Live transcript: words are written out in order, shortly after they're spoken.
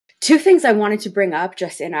Two things I wanted to bring up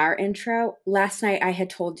just in our intro. Last night, I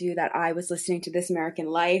had told you that I was listening to This American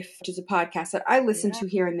Life, which is a podcast that I listen to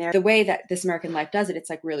here and there. The way that This American Life does it,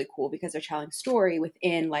 it's like really cool because they're telling story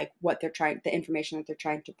within like what they're trying, the information that they're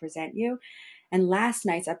trying to present you. And last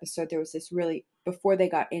night's episode, there was this really, before they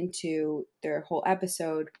got into their whole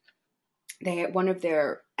episode, one of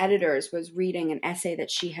their editors was reading an essay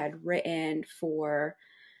that she had written for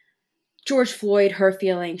George Floyd, her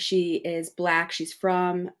feeling. She is Black. She's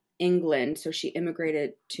from England. So she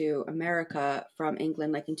immigrated to America from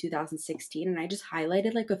England like in 2016. And I just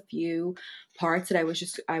highlighted like a few parts that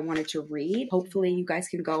I wanted to read. Hopefully you guys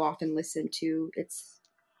can go off and listen to it's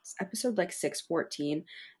episode like 614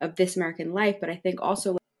 of This American Life. But I think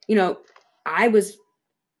also, I was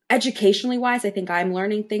educationally wise, I think I'm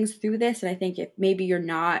learning things through this. And I think if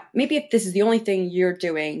this is the only thing you're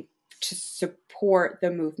doing to support the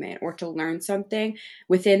movement or to learn something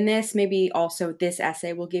within this, maybe also this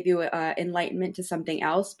essay will give you enlightenment to something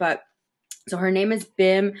else. But so her name is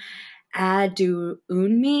Bim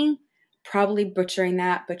Aduunmi, probably butchering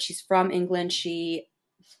that, but she's from England. She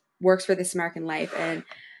works for This American Life. And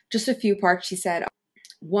just a few parts, she said,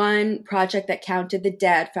 one project that counted the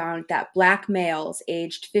dead found that Black males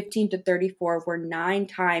aged 15 to 34 were 9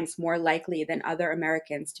 times more likely than other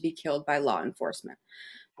Americans to be killed by law enforcement.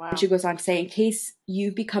 Wow. And she goes on to say, in case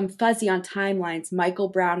you become fuzzy on timelines, Michael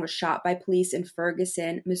Brown was shot by police in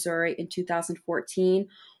Ferguson, Missouri in 2014.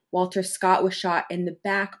 Walter Scott was shot in the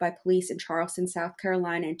back by police in Charleston, South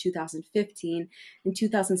Carolina in 2015. In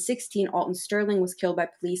 2016, Alton Sterling was killed by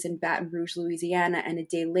police in Baton Rouge, Louisiana, and a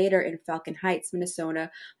day later in Falcon Heights,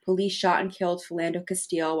 Minnesota, police shot and killed Philando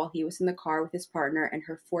Castile while he was in the car with his partner and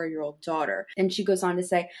her 4-year-old daughter. And she goes on to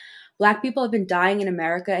say, Black people have been dying in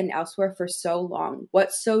America and elsewhere for so long.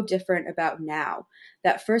 What's so different about now?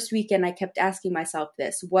 That first weekend, I kept asking myself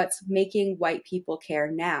this: what's making white people care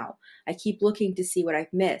now? I keep looking to see what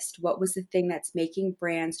I've missed. What was the thing that's making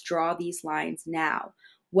brands draw these lines now?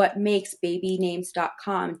 What makes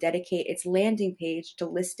babynames.com dedicate its landing page to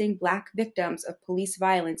listing Black victims of police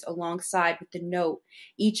violence alongside with the note,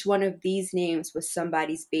 each one of these names was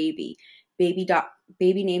somebody's baby.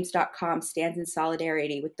 Babynames.com stands in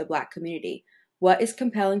solidarity with the Black community. What is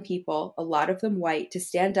compelling people, a lot of them white, to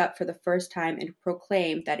stand up for the first time and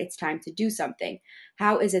proclaim that it's time to do something?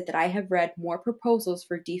 How is it that I have read more proposals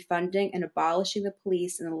for defunding and abolishing the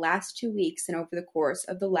police in the last 2 weeks than over the course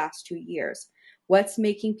of the last 2 years? What's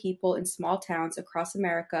making people in small towns across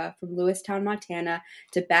America, from Lewistown, Montana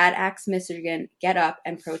to Bad Axe, Michigan, get up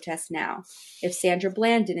and protest now? If Sandra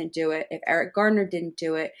Bland didn't do it, if Eric Garner didn't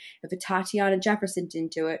do it, if Tatiana Jefferson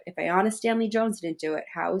didn't do it, if Ayanna Stanley Jones didn't do it,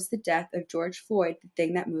 how is the death of George Floyd the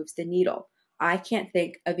thing that moves the needle? I can't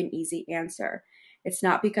think of an easy answer. It's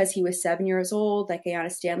not because he was 7 years old like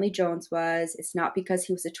Ayanna Stanley Jones was. It's not because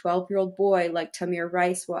he was a 12-year-old boy like Tamir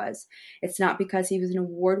Rice was. It's not because he was an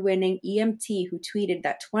award-winning EMT who tweeted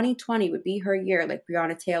that 2020 would be her year like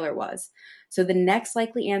Breonna Taylor was. So the next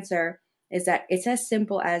likely answer is that it's as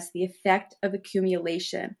simple as the effect of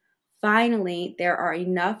accumulation. Finally, there are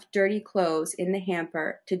enough dirty clothes in the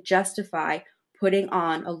hamper to justify putting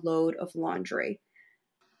on a load of laundry.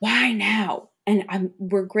 Why now? And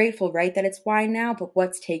we're grateful, right, that it's why now, but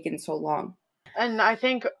what's taken so long? And I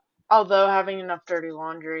think, although having enough dirty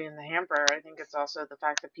laundry in the hamper, I think it's also the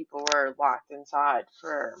fact that people were locked inside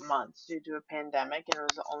for months due to a pandemic, and it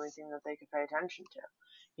was the only thing that they could pay attention to.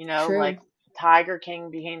 True. Like Tiger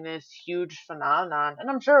King became this huge phenomenon, and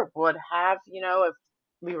I'm sure it would have, if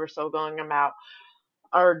we were still going about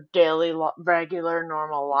our daily, regular,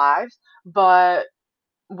 normal lives, but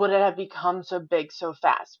would it have become so big so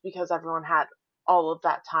fast because everyone had all of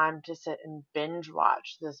that time to sit and binge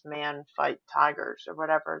watch this man fight tigers or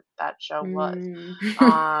whatever that show was?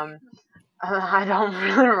 I don't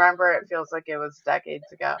really remember. It feels like it was decades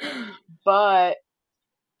ago. But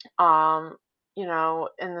in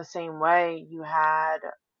the same way, you had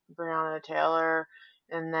Breonna Taylor,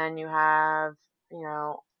 and then you have,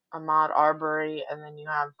 Ahmaud Arbery, and then you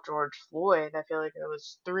have George Floyd. I feel like it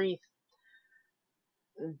was 3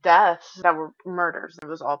 deaths that were murders. It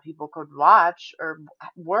was all people could watch or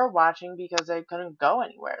were watching because they couldn't go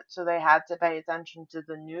anywhere. So they had to pay attention to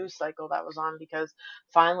the news cycle that was on, because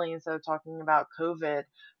finally, instead of talking about COVID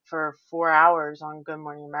for 4 hours on Good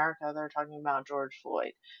Morning America, they're talking about George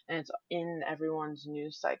Floyd. And it's in everyone's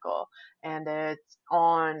news cycle, and it's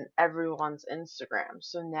on everyone's Instagram.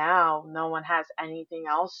 So now no one has anything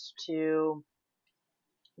else to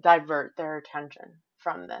divert their attention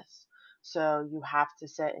from this. So you have to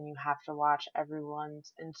sit and you have to watch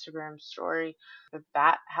everyone's Instagram story. But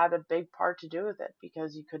that had a big part to do with it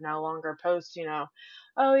because you could no longer post,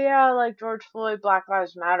 oh yeah, like George Floyd, Black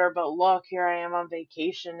Lives Matter, but look, here I am on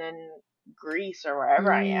vacation in Greece or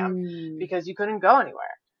wherever I am, Mm. because you couldn't go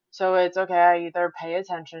anywhere. So it's okay, I either pay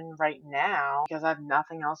attention right now because I have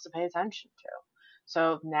nothing else to pay attention to.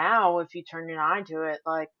 So now if you turn your eye to it,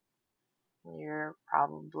 like, you're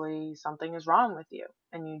probably something is wrong with you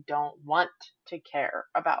and you don't want to care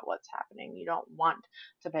about what's happening. You don't want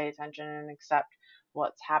to pay attention and accept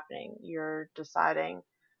what's happening. You're deciding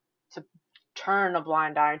to turn a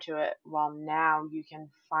blind eye to it, while now you can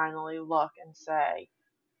finally look and say,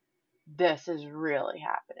 this is really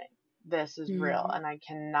happening. This is real, Mm. and I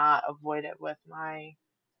cannot avoid it with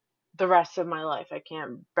the rest of my life. I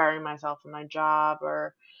can't bury myself in my job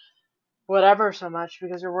or whatever so much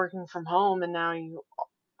because you're working from home and now you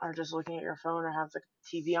are just looking at your phone or have the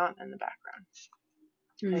TV on in the background.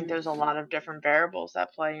 I think Mm. there's a lot of different variables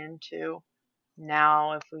that play into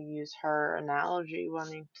now, if we use her analogy,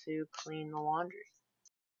 wanting to clean the laundry.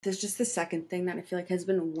 There's just the second thing that I feel like has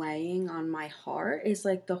been weighing on my heart is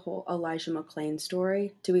like the whole Elijah McClain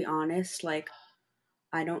story. To be honest, like,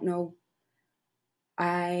 I don't know.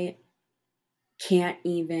 I can't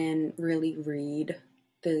even really read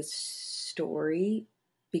the story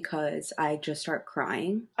because I just start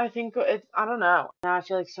crying. I think it's, I don't know. Now I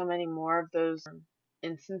feel like so many more of those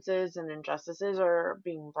instances and injustices are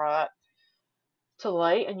being brought to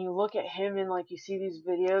light, and you look at him and like you see these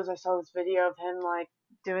videos. I saw this video of him like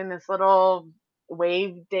doing this little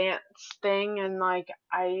wave dance thing, and like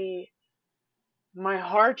my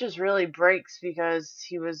heart just really breaks because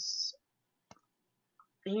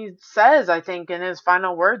he says, I think in his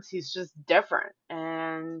final words, he's just different.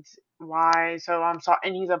 And why? So I'm sorry.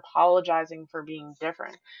 And he's apologizing for being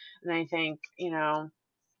different. And I think,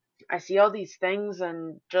 I see all these things,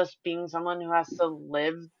 and just being someone who has to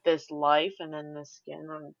live this life and in this skin,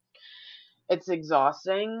 and it's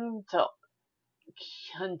exhausting to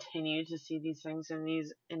continue to see these things and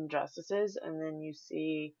these injustices. And then you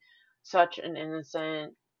see such an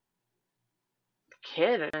innocent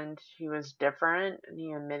kid, and he was different, and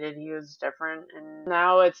he admitted he was different, and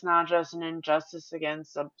now it's not just an injustice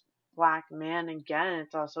against a black man. Again,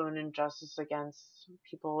 it's also an injustice against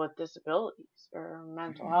people with disabilities or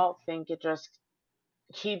mental health. I think it just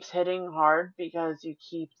keeps hitting hard because you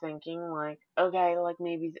keep thinking like, okay, like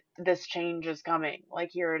maybe this change is coming, like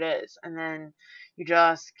here it is, and then you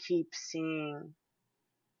just keep seeing,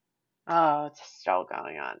 oh, it's still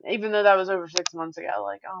going on. Even though that was over 6 months ago,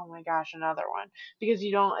 like, oh my gosh, another one. Because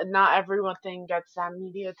not everyone thing gets that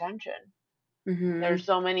media attention. Mm-hmm. There's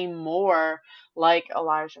so many more, like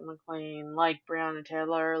Elijah McClain, like Breonna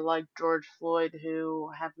Taylor, like George Floyd,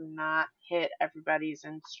 who have not hit everybody's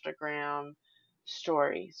Instagram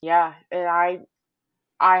stories. Yeah, and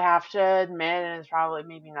I have to admit, and it's probably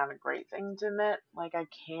maybe not a great thing to admit, like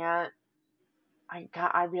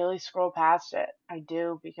I really scroll past it. I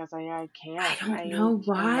do because I I can't. don't I know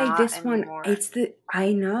why cannot this one. anymore.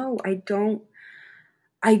 I know. I don't.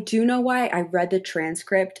 I do know why. I read the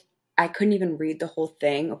transcript. I couldn't even read the whole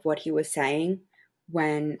thing of what he was saying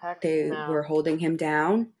when Heck they were no. holding him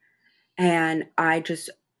down. And I just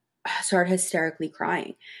started hysterically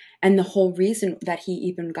crying. And the whole reason that he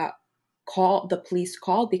even got the police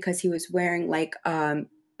called, because he was wearing like a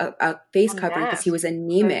face A covering because he mask was because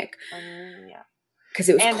anemic anemia. because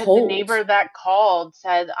it was And the cold. neighbor that called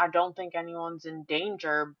said, I don't think anyone's in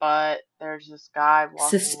danger, but there's this guy walking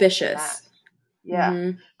with a Suspicious. mask. Yeah.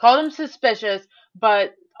 Mm-hmm. Called him suspicious,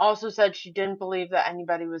 but also said she didn't believe that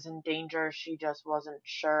anybody was in danger. She just wasn't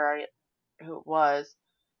sure who it was.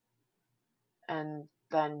 And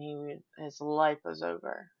then his life was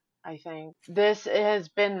over. I think this has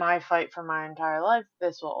been my fight for my entire life.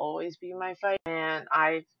 This will always be my fight. And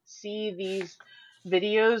I see these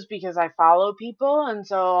videos because I follow people, and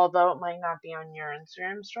so although it might not be on your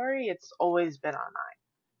Instagram story, it's always been on mine.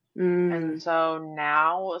 And Mm. so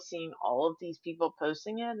now seeing all of these people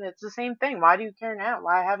posting it, it's the same thing. Why do you care now?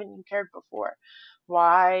 Why haven't you cared before?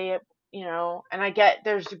 Why, and I get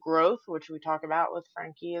there's growth, which we talk about with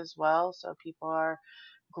Frankie as well. So people are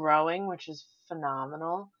growing, which is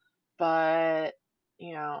phenomenal. But,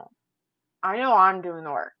 you know, I know I'm doing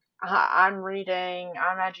the work. I'm reading,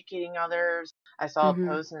 I'm educating others. I saw a Mm-hmm.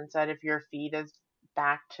 post and it said if your feed is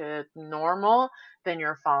back to normal, then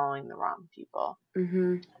you're following the wrong people.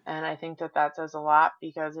 Mm-hmm. And I think that says a lot,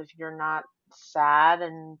 because if you're not sad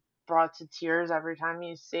and brought to tears every time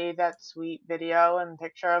you see that sweet video and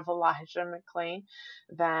picture of Elijah McClain,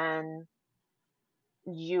 then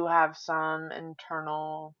you have some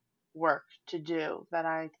internal work to do that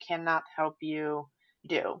I cannot help you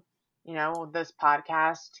do. You know, this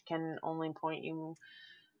podcast can only point you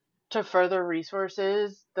to further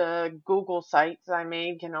resources. The Google sites I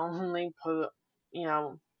made can only you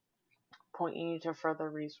know, point you to further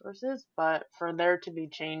resources. But for there to be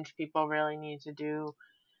change, people really need to do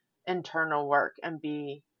internal work and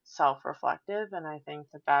be self reflective. And I think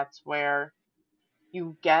that that's where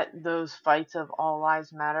you get those fights of all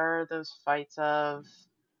lives matter, those fights of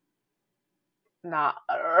not,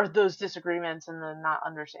 or those disagreements and the not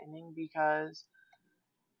understanding, because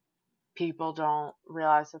people don't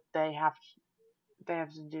realize that they have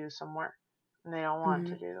to do some work and they don't want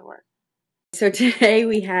to do the work. So today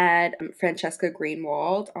we had Francesca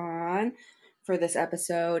Greenwald on for this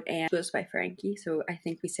episode, and it goes by Frankie. So I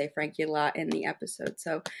think we say Frankie a lot in the episode.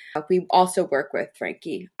 So we also work with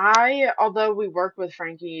Frankie. Although we worked with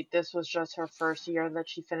Frankie, this was just her first year that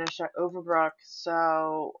she finished at Overbrook.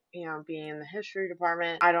 So, you know, being in the history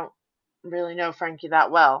department, I don't really know Frankie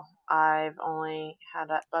that well. I've only had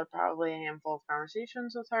probably a handful of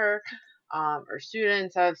conversations with her. Or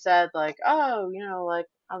students have said like, oh, you know, like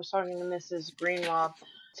I was talking to Mrs. Greenwald.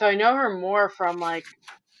 So I know her more from like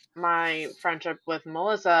my friendship with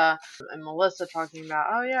Melissa, and Melissa talking about,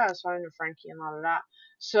 oh yeah, I was talking to Frankie and la da da.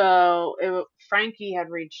 So Frankie had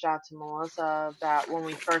reached out to Melissa that when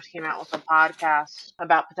we first came out with the podcast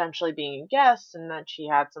about potentially being a guest, and that she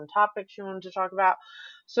had some topics she wanted to talk about.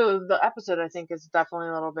 So the episode, I think, is definitely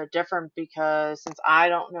a little bit different because since I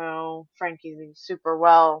don't know Frankie super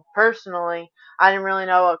well personally, I didn't really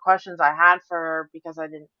know what questions I had for her because I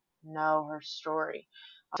didn't know her story.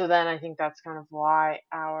 So then I think that's kind of why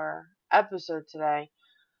our episode today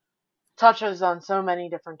touches on so many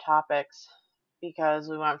different topics, because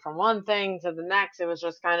we went from one thing to the next. It was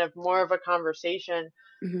just kind of more of a conversation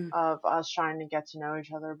of us trying to get to know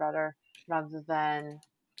each other better rather than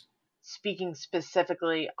speaking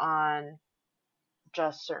specifically on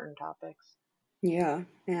just certain topics. Yeah,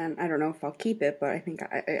 and I don't know if I'll keep it, but I think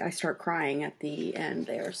I start crying at the end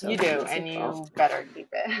there. So you do, and you better keep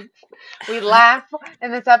it. We laugh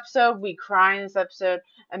in this episode, we cry in this episode,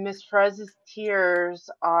 and Miss Perez's tears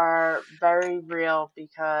are very real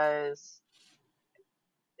because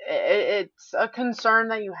it's a concern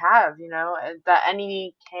that you have, you know, that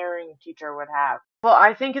any caring teacher would have. Well,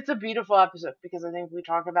 I think it's a beautiful episode because I think we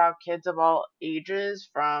talk about kids of all ages,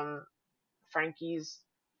 from Frankie's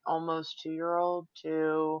almost 2-year-old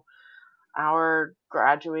to our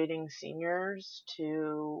graduating seniors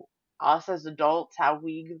to us as adults, how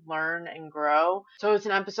we learn and grow. So it's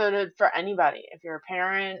an episode for anybody. If you're a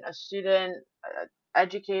parent, a student, an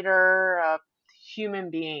educator, a human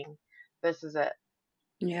being, this is it.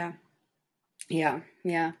 Yeah.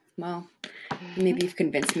 Well, maybe you've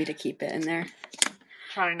convinced me to keep it in there.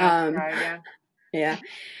 Trying not to cry again. Yeah.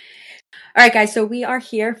 All right, guys, so we are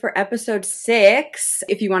here for episode 6.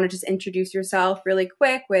 If you want to just introduce yourself really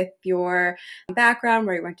quick with your background,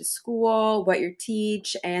 where you went to school, what you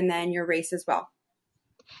teach, and then your race as well.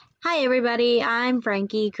 Hi, everybody. I'm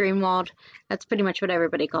Frankie Greenwald. That's pretty much what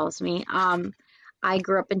everybody calls me. I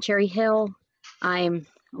grew up in Cherry Hill. I'm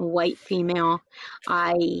a white female.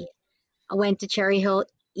 I went to Cherry Hill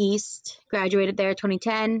East, graduated there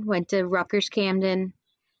 2010, went to Rutgers Camden,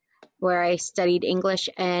 where I studied English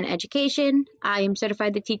and education. I am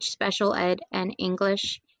certified to teach special ed and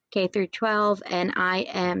English K through 12, and I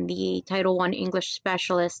am the Title I English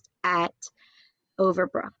specialist at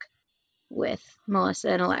Overbrook with Melissa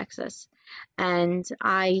and Alexis. And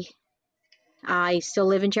I still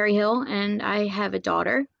live in Cherry Hill, and I have a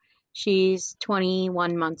daughter. She's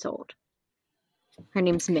 21 months old. Her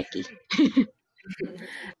name's Mickey.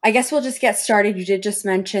 I guess we'll just get started. You did just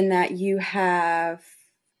mention that you have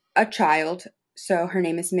a child. So her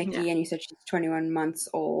name is Mickey, and you said she's 21 months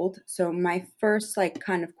old. So my first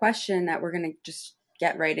kind of question that we're going to just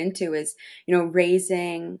get right into is, you know,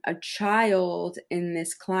 raising a child in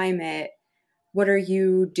this climate. What are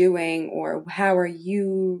you doing, or how are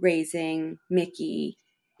you raising Mickey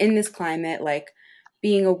in this climate, like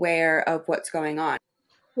being aware of what's going on?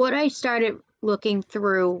 What I started looking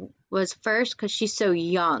through was first, because she's so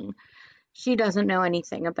young, she doesn't know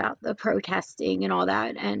anything about the protesting and all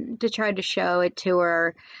that, and to try to show it to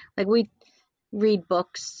her, like we read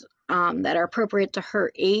books that are appropriate to her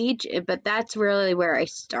age, but that's really where I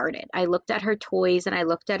started. I looked at her toys and I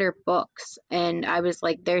looked at her books, and I was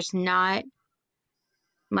like, there's not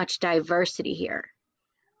much diversity here.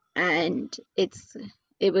 And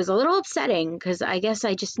it was a little upsetting because I guess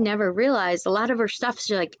I just never realized a lot of her stuff's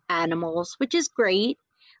like animals, which is great.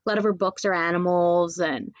 A lot of her books are animals,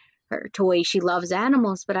 and her toys, she loves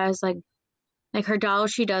animals, but I was like her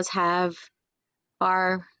dolls she does have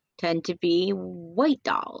are tend to be white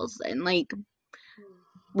dolls. And like,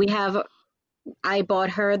 I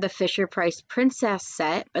bought her the Fisher Price princess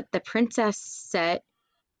set, but the princess set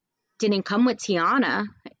didn't come with Tiana.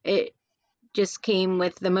 It just came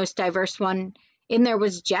with the most diverse one in there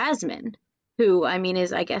was Jasmine, who, I mean,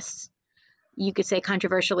 is, I guess you could say,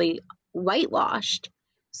 controversially whitewashed.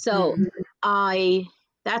 So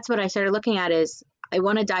that's what I started looking at is I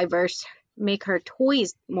want to make her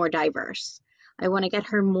toys more diverse. I want to get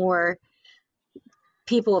her more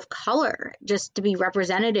people of color just to be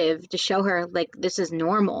representative, to show her like this is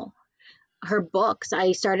normal. Her books,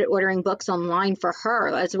 I started ordering books online for her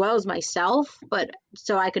as well as myself, but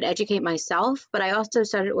so I could educate myself, but I also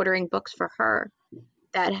started ordering books for her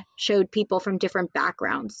that showed people from different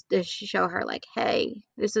backgrounds to show her like, hey,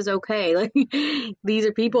 this is okay. Like these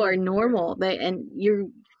are people are normal, and you're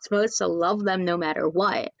supposed to love them no matter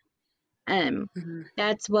what. And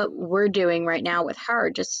that's what we're doing right now with her,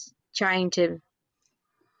 just trying to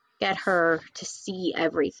get her to see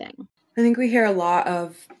everything. I think we hear a lot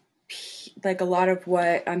of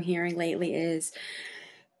what I'm hearing lately is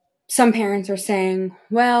some parents are saying,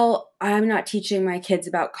 well, I'm not teaching my kids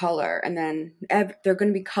about color, and then they're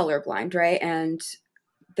going to be colorblind, right? And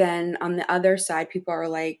then on the other side, people are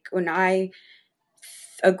like, when I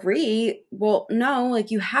agree, well, no,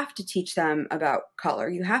 like you have to teach them about color.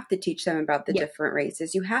 You have to teach them about the different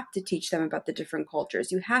races. You have to teach them about the different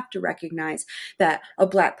cultures. You have to recognize that a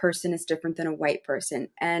Black person is different than a white person.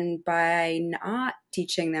 And by not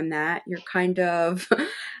teaching them that, you're kind of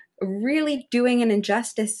really doing an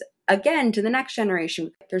injustice again to the next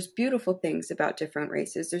generation. There's beautiful things about different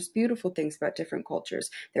races. There's beautiful things about different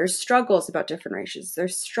cultures. There's struggles about different races.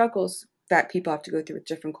 There's struggles that people have to go through with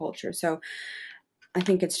different cultures. So I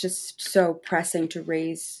think it's just so pressing to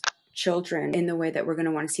raise children in the way that we're going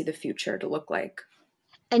to want to see the future to look like.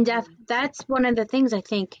 And that's one of the things I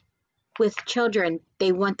think with children,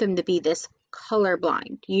 they want them to be this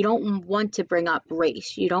colorblind. You don't want to bring up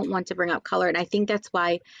race. You don't want to bring up color. And I think that's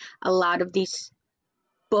why a lot of these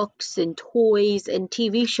books and toys and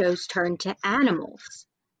TV shows turn to animals,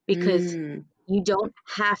 because you don't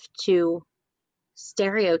have to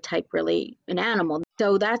stereotype really an animal.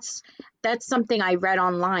 So that's something I read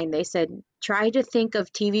online. They said, try to think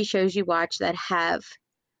of TV shows you watch that have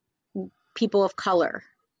people of color,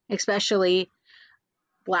 especially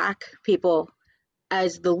Black people,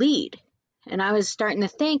 as the lead. And I was starting to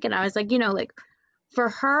think, and I was like, like for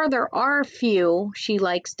her, there are a few. She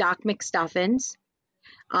likes Doc McStuffins.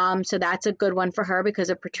 So that's a good one for her because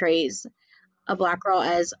it portrays a Black girl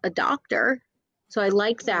as a doctor. So I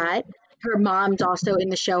like that. Her mom's also in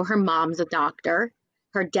the show. Her mom's a doctor.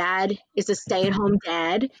 Her dad is a stay-at-home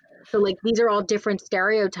dad. So like these are all different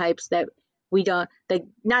stereotypes that we don't,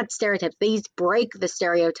 not stereotypes, these break the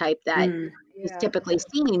stereotype that is typically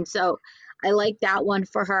seen. So I like that one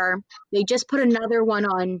for her. They just put another one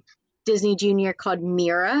on Disney Junior called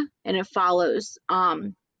Mira, and it follows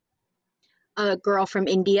a girl from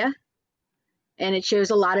India. And it shows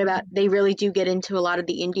a lot about, they really do get into a lot of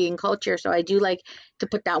the Indian culture. So I do like to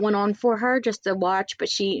put that one on for her just to watch, but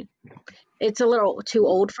it's a little too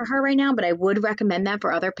old for her right now, but I would recommend that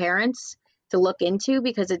for other parents to look into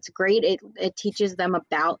because it's great. It teaches them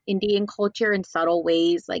about Indian culture in subtle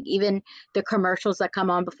ways. Like even the commercials that come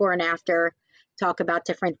on before and after talk about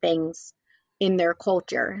different things in their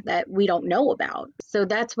culture that we don't know about. So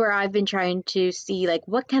that's where I've been trying to see, like,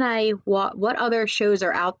 what other shows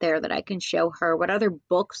are out there that I can show her? What other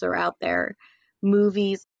books are out there?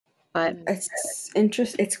 Movies? But it's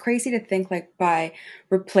interesting. It's crazy to think like by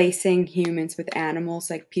replacing humans with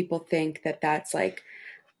animals, like people think that that's like,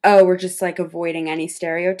 oh, we're just like avoiding any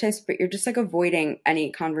stereotypes, but you're just like avoiding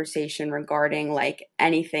any conversation regarding like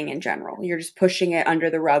anything in general. You're just pushing it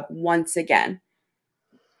under the rug once again.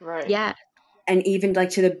 Right. Yeah. And even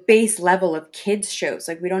like to the base level of kids shows,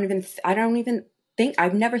 like I don't even think,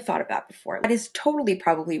 I've never thought of that before. That is totally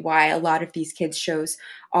probably why a lot of these kids shows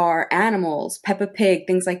are animals, Peppa Pig,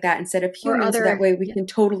 things like that, instead of humans. So that way we can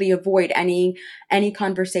totally avoid any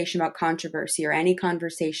conversation about controversy or any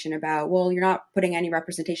conversation about, well, you're not putting any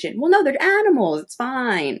representation. Well, no, they're animals. It's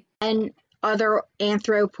fine. And other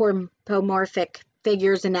anthropomorphic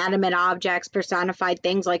figures, inanimate objects, personified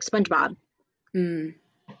things like SpongeBob.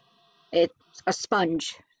 It's a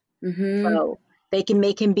sponge. So they can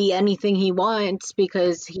make him be anything he wants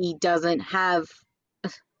because he doesn't have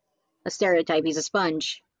a stereotype. He's a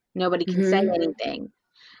sponge. Nobody can say anything.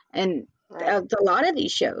 And a lot of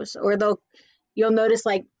these shows, or you'll notice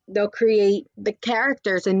like they'll create the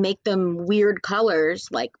characters and make them weird colors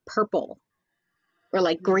like purple or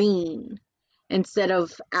like green instead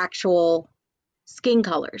of actual skin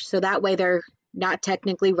colors. So that way they're not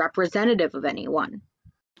technically representative of anyone.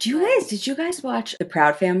 Did you guys watch The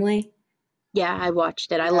Proud Family? Yeah, I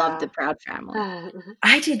watched it. I love The Yeah. Proud Family.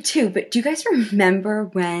 I did too, but do you guys remember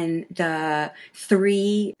when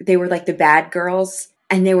they were like the bad girls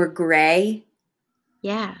and they were gray?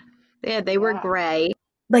 Yeah. Yeah, they were Yeah. gray.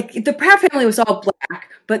 Like the Proud Family was all black,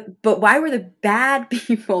 but why were the bad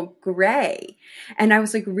people gray? And I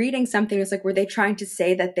was like reading something. It's like, were they trying to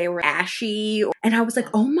say that they were ashy? And I was like,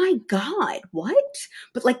 oh my god, what?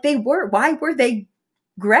 But like they were. Why were they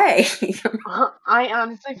gray? I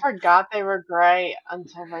honestly forgot they were gray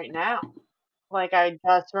until right now. Like, I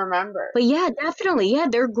just remembered. But yeah, definitely. Yeah,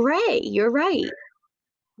 they're gray. You're right.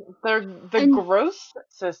 They're the And Gross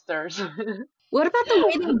sisters. what about the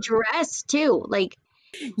way they dress too? Like,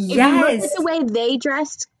 if you look at the Yes, way they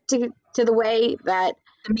dressed to the way that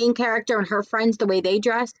the main character and her friends, the way they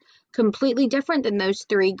dressed, completely different than those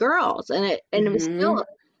three girls, and it was hmm still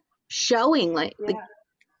showing like Yeah.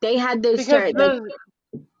 they had those Because like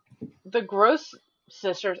the Gross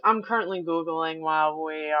sisters, I'm currently Googling while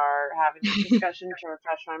we are having this discussion to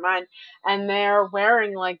refresh my mind, and they're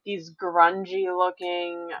wearing like these grungy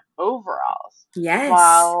looking overalls, yes,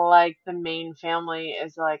 while like the main family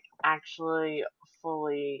is like actually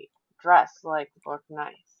fully dressed, like look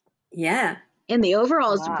nice. yeah. and the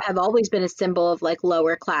overalls Wow. have always been a symbol of like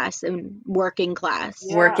lower class and working class.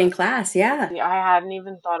 Yeah. Working class, yeah. See, I hadn't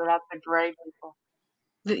even thought about the gray people.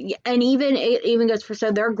 And even it even goes for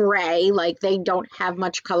so they're gray, like they don't have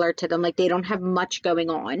much color to them, like they don't have much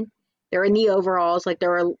going on. They're in the overalls, like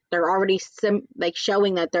they're already like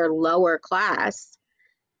showing that they're lower class.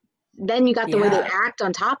 Then you got the way they Yeah. act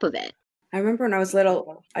on top of it. I remember when I was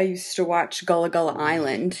little, I used to watch Gullah Gullah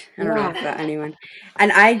Island. I don't know Yeah. if anyone.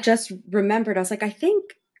 And I just remembered, I was like, I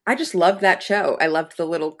think I just loved that show. I loved the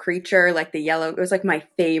little creature, like the yellow. It was like my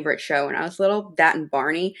favorite show when I was little, that and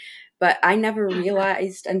Barney. But I never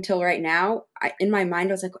realized until right now, in my mind,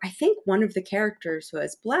 I was like, I think one of the characters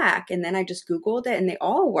was black. And then I just Googled it and they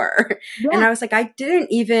all were. And Yeah. I was like, I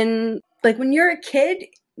didn't even, like, when you're a kid,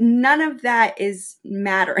 none of that is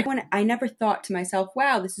mattering. I never thought to myself,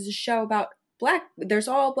 wow, this is a show about there's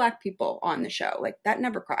all black people on the show. Like that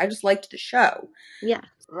never I just liked the show. Yeah.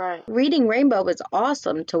 Right. Reading Rainbow was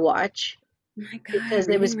awesome to watch Oh my god, because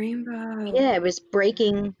it Reading was, Rainbow. yeah, it was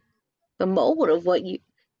breaking the mold of what you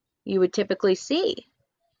would typically see.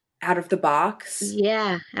 Out of the Box.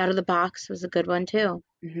 Yeah, Out of the Box was a good one too.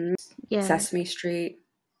 hmm Yeah. Sesame Street.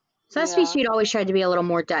 Sesame Yeah. Street always tried to be a little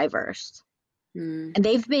more diverse. Mm. And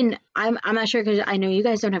they've been, I'm not sure because I know you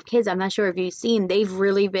guys don't have kids. I'm not sure if you've seen, they've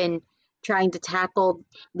really been trying to tackle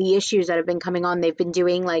the issues that have been coming on. They've been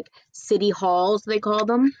doing like city halls, they call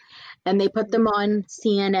them, and they put them on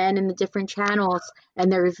CNN and the different channels,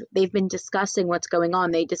 and they've been discussing what's going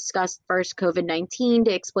on. They discussed first COVID-19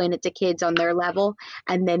 to explain it to kids on their level,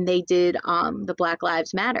 and then they did the Black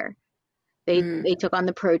Lives Matter. Mm. They took on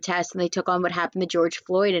the protests and they took on what happened to George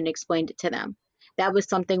Floyd and explained it to them. That was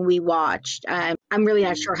something we watched. I'm really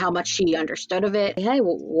not sure how much she understood of it. Hey,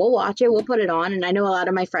 we'll watch it. We'll put it on. And I know a lot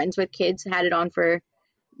of my friends with kids had it on for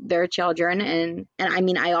their children. And I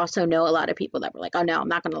mean, I also know a lot of people that were like, oh no, I'm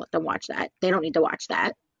not going to let them watch that. They don't need to watch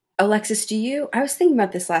that. Alexis, I was thinking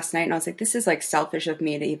about this last night and I was like, this is like selfish of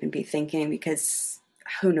me to even be thinking because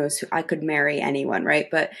who knows who I could marry anyone, right?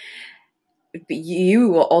 But you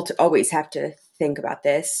will always have to think about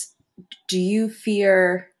this. Do you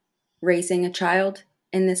fear raising a child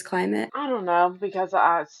in this climate? I don't know, because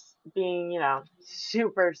us being,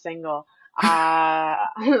 super single, I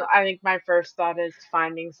think my first thought is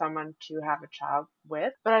finding someone to have a child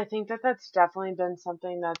with. But I think that that's definitely been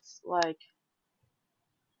something that's like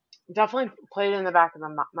definitely played in the back of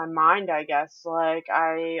my mind, I guess. Like,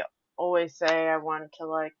 I always say I want to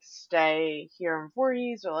like stay here in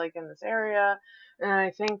Voorhees or like in this area, and I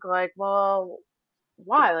think like, well,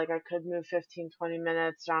 why? Like, I could move 15, 20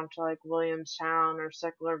 minutes down to like Williamstown or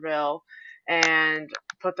Sicklerville and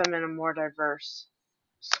put them in a more diverse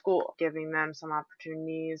school, giving them some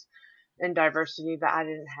opportunities and diversity that I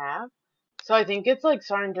didn't have. So I think it's like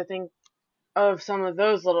starting to think of some of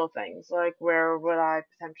those little things, like where would I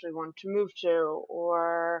potentially want to move to,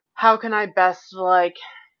 or how can I best like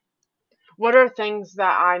what are things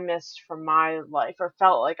that I missed from my life or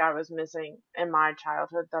felt like I was missing in my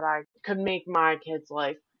childhood that I could make my kids'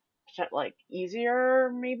 life like easier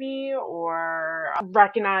maybe, or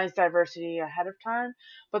recognize diversity ahead of time.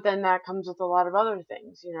 But then that comes with a lot of other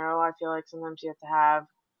things, I feel like sometimes you have to have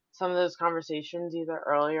some of those conversations either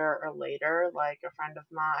earlier or later. Like a friend of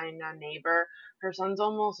mine, a neighbor, her son's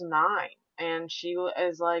almost 9 and she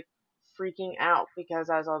is like freaking out because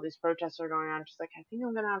as all these protests are going on, she's like, I think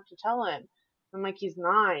I'm gonna have to tell him I'm like, he's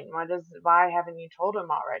 9. Why haven't you told him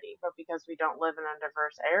already? But because we don't live in a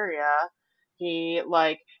diverse area, he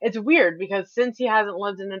like, it's weird because since he hasn't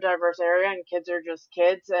lived in a diverse area and kids are just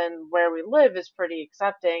kids and where we live is pretty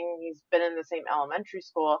accepting, he's been in the same elementary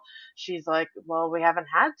school. She's like, well, we haven't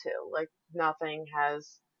had to. Like, nothing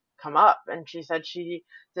has come up. And she said she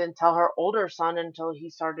didn't tell her older son until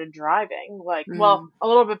he started driving. Like, well, Mm. a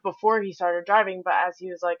little bit before he started driving, but as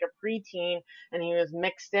he was like a preteen and he was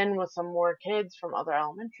mixed in with some more kids from other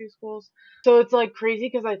elementary schools. So it's like crazy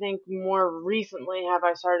because I think more recently have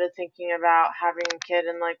I started thinking about having a kid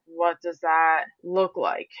and like what does that look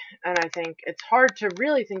like? And I think it's hard to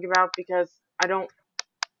really think about because I don't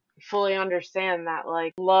fully understand that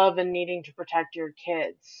like love and needing to protect your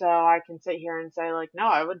kids. So I can sit here and say like, no,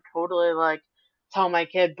 I would totally like tell my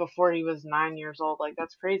kid before he was 9 years old, like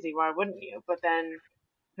that's crazy. Why wouldn't you? But then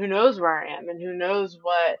who knows where I am and who knows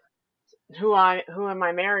who am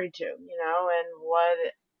I married to, and what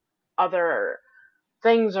other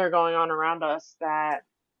things are going on around us that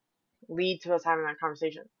lead to us having that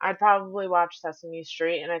conversation. I'd probably watch Sesame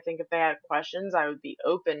Street, and I think if they had questions, I would be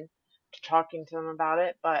open to talking to them about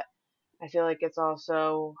it, but I feel like it's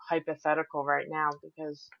also hypothetical right now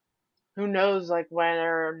because who knows like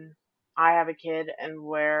when I have a kid and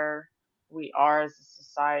where we are as a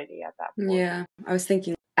society at that point. Yeah, I was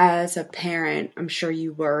thinking as a parent, I'm sure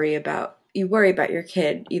you worry about your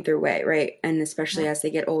kid either way, right? And especially as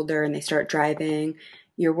they get older and they start driving,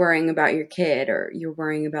 you're worrying about your kid or you're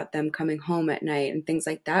worrying about them coming home at night and things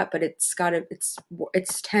like that, but it's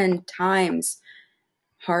 10 times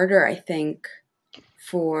harder, I think,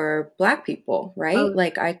 for Black people, right? Oh,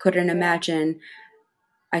 Like I couldn't imagine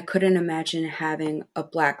having a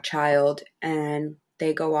Black child and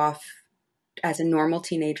they go off as a normal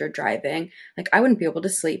teenager driving. Like I wouldn't be able to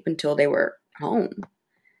sleep until they were home.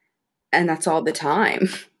 And that's all the time.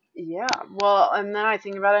 Yeah, well, and then I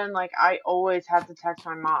think about it, and like I always had to text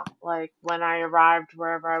my mom, like when I arrived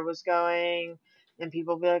wherever I was going, and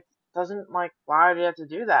people be like, "Doesn't like why do you have to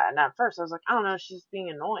do that?" And at first I was like, "I don't know, she's being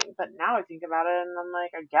annoying," but now I think about it, and I'm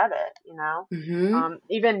like, I get it. Mm-hmm.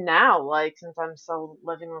 Even now, like since I'm still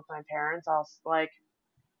living with my parents, like,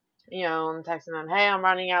 I'm texting them, "Hey, I'm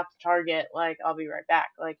running out to Target, like I'll be right back,"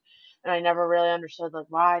 like, and I never really understood like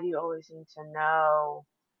why do you always need to know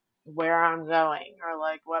where I'm going or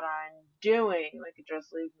like what I'm doing. Like,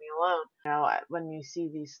 just leave me alone. When you see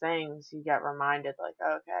these things, you get reminded, like,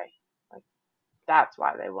 okay, like that's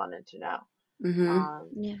why they wanted to know.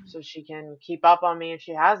 Mm-hmm. yeah. So she can keep up on me if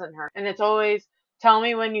she hasn't heard. And it's always tell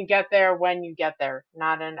me when you get there,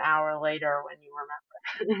 not an hour later when you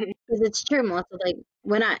remember. Because it's true, Melissa. Like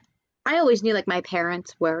when I always knew like my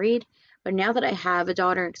parents worried, but now that I have a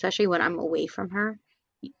daughter, especially when I'm away from her,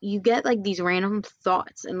 you get like these random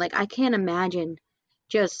thoughts, and like I can't imagine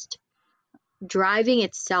just driving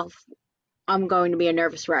itself. I'm going to be a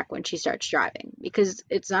nervous wreck when she starts driving because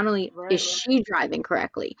it's not only is Right, she driving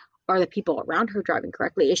correctly, are the people around her driving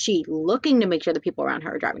correctly? Is she looking to make sure the people around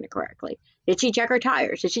her are driving correctly? Did she check her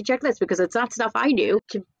tires? Did she check this? Because it's not stuff I do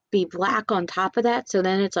to be Black on top of that. So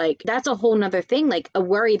then it's like that's a whole nother thing, like a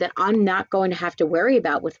worry that I'm not going to have to worry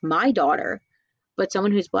about with my daughter, but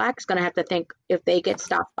someone who's Black is going to have to think if they get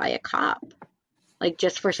stopped by a cop, like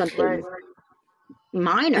just for something right, And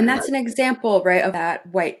minor. that's an example, right, of that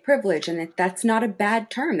white privilege. And that's not a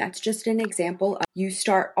bad term. That's just an example of you're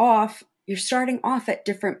starting off at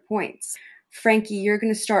different points. Frankie, you're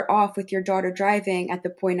going to start off with your daughter driving at the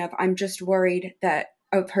point of, I'm just worried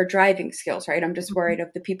of her driving skills, right? I'm just worried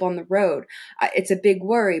of the people on the road. It's a big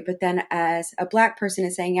worry. But then as a Black person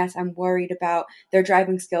is saying, yes, I'm worried about their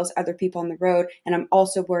driving skills, other people on the road. And I'm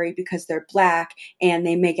also worried because they're Black and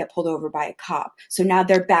they may get pulled over by a cop. So now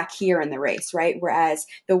they're back here in the race, right? Whereas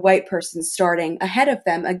the white person's starting ahead of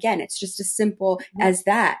them. Again, it's just as simple as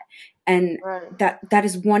that. And right. that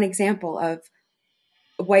is one example of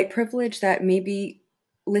white privilege that maybe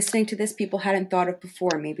listening to this people hadn't thought of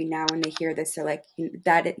before. Maybe now when they hear this, they're like,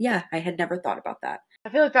 yeah, I had never thought about that. I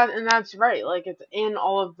feel like and that's right. Like, it's in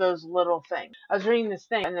all of those little things. I was reading this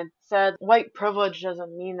thing and it said white privilege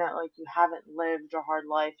doesn't mean that, like, you haven't lived a hard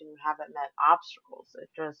life and you haven't met obstacles. It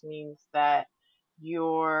just means that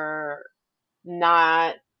you're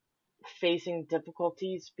not facing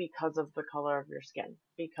difficulties because of the color of your skin,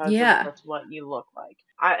 because of Yeah. just what you look like.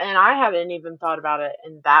 I hadn't even thought about it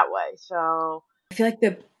in that way. So, I feel like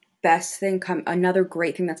the best thing another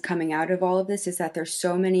great thing that's coming out of all of this is that there's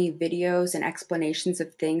so many videos and explanations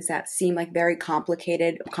of things that seem like very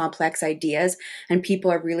complicated, complex ideas, and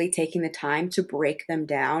people are really taking the time to break them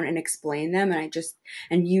down and explain them.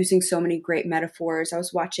 And using so many great metaphors. I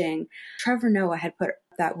was watching Trevor Noah had put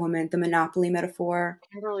that woman, the Monopoly metaphor.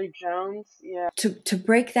 Kimberly Jones, yeah. To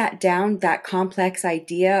break that down, that complex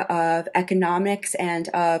idea of economics and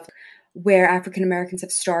of where African Americans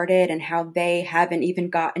have started and how they haven't even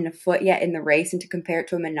gotten a foot yet in the race, and to compare it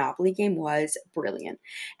to a Monopoly game was brilliant.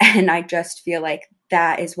 And I just feel like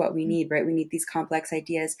that is what we need, right? We need these complex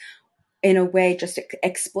ideas in a way just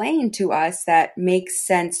explained to us that makes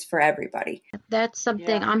sense for everybody. That's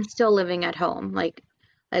something. Yeah. I'm still living at home. Like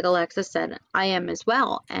Alexa said, I am as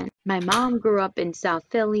well. And my mom grew up in South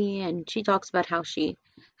Philly, and she talks about how she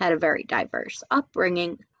had a very diverse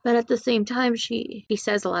upbringing. But at the same time, she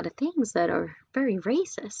says a lot of things that are very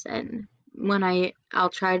racist. And when I'll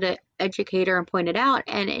try to educate her and point it out,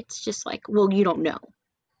 and it's just like, well, you don't know.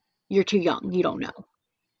 You're too young. You don't know.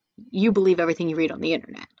 You believe everything you read on the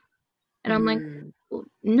internet. And I'm like, well,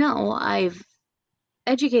 no, I've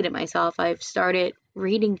educated myself. I've started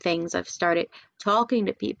reading things. I've started talking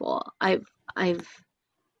to people. I've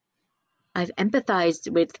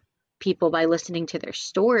empathized with people by listening to their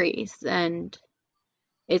stories, and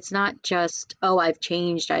it's not just, oh, I've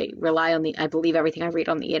changed. I believe everything I read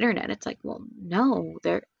on the internet. It's like, well, no,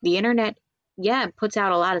 the internet, yeah, it puts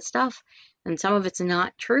out a lot of stuff, and some of it's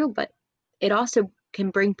not true, but it also can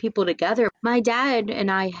bring people together. My dad and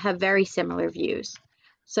I have very similar views.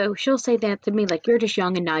 So she'll say that to me, like, you're just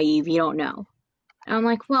young and naive, you don't know. And I'm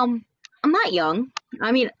like, well, I'm not young.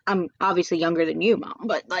 I mean, I'm obviously younger than you, Mom,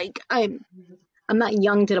 but like I'm not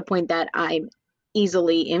young to the point that I'm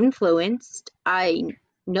easily influenced. I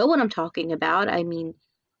know what I'm talking about. I mean,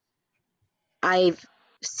 I've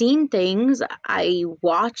seen things. I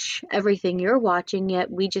watch everything you're watching, yet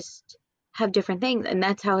we just have different things. And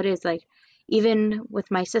that's how it is. Like, even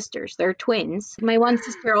with my sisters, they're twins. My one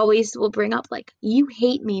sister always will bring up, like, you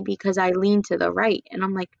hate me because I lean to the right. And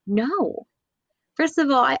I'm like, no. First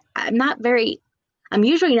of all, I'm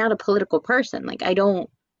usually not a political person. Like, I don't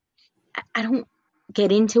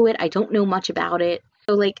get into it. I don't know much about it.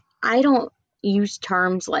 So, like, I don't use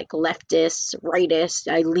terms like leftist,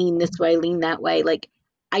 rightist, I lean this way, I lean that way. Like,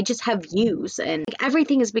 I just have views, and like,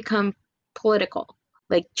 everything has become political.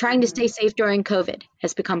 Like, trying to stay safe during COVID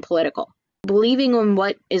has become political. Believing in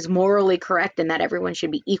what is morally correct and that everyone should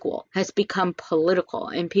be equal has become political.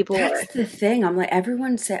 And That's the thing. I'm like,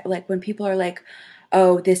 everyone said, like, when people are like,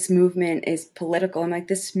 oh, this movement is political, I'm like,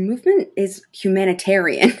 this movement is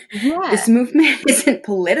humanitarian. Yeah. This movement isn't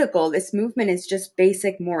political. This movement is just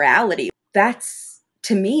basic morality.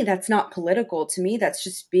 To me, that's not political. To me, that's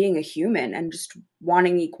just being a human and just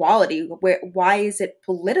wanting equality. Why is it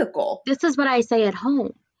political? This is what I say at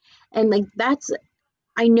home. And like,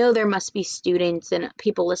 I know there must be students and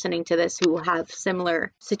people listening to this who have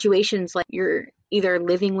similar situations, like you're either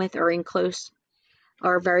living with or in close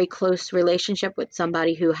or very close relationship with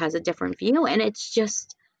somebody who has a different view, and it's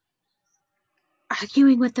just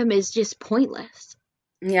arguing with them is just pointless.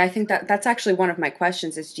 Yeah, I think that's actually one of my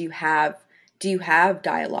questions is do you have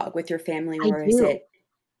dialogue with your family, or is it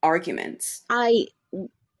arguments?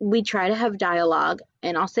 We try to have dialogue,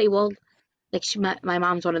 and I'll say, well, like my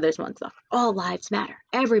mom's one of those ones, though. All lives matter.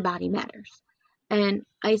 Everybody matters. And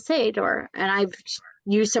I say to her, and I've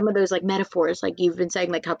used some of those like metaphors, like you've been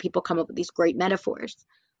saying, like how people come up with these great metaphors.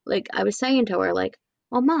 Like I was saying to her, like,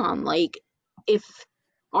 well, Mom, like if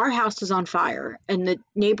our house is on fire and the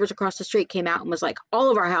neighbors across the street came out and was like,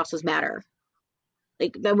 all of our houses matter,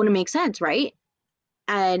 like that wouldn't make sense, right?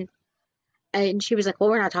 And she was like, well,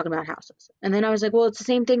 we're not talking about houses. And then I was like, well, it's the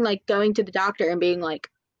same thing like going to the doctor and being like,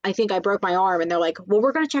 I think I broke my arm. And they're like, well,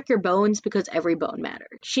 we're going to check your bones because every bone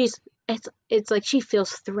matters. It's like she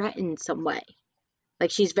feels threatened some way. Like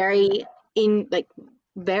she's very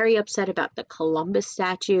upset about the Columbus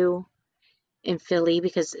statue in Philly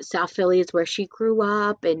because South Philly is where she grew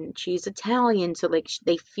up and she's Italian. So like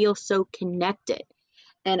they feel so connected.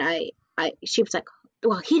 And she was like,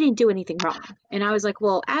 well, he didn't do anything wrong. And I was like,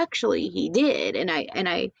 well, actually he did. And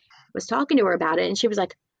I was talking to her about it, and she was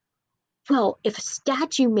like, well, if a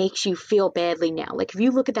statue makes you feel badly now, like if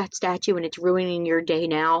you look at that statue and it's ruining your day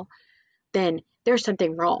now, then there's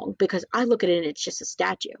something wrong, because I look at it and it's just a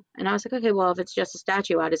statue. And I was like, okay, well, if it's just a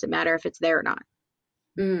statue, why does it matter if it's there or not?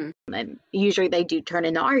 And usually they do turn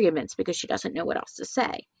into arguments because she doesn't know what else to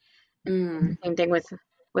say. Same thing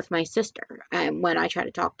with my sister, when I try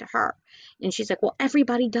to talk to her, and she's like, well,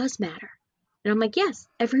 everybody does matter. And I'm like, yes,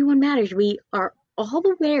 everyone matters. We are all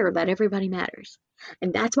aware that everybody matters,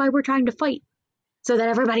 and that's why we're trying to fight, so that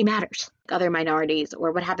everybody matters. Other minorities,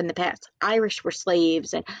 or what happened in the past, Irish were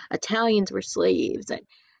slaves and Italians were slaves, and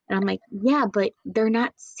I'm like, yeah, but they're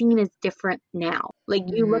not seen as different now. Like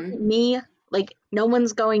you look at me, like no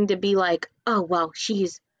one's going to be like, oh well,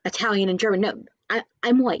 she's Italian and German. No,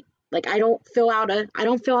 I'm white. Like I don't fill out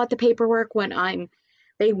the paperwork when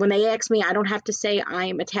they ask me. I don't have to say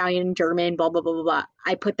I'm Italian, German, blah blah blah blah blah.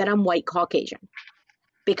 I put that I'm white Caucasian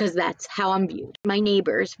because that's how I'm viewed. My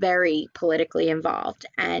neighbor's very politically involved,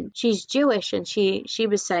 and she's Jewish, and she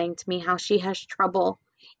was saying to me how she has trouble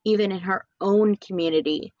even in her own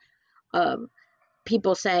community,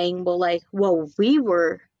 people saying, well, like, well, we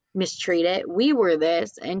were mistreated, we were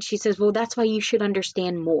this, and she says, well, that's why you should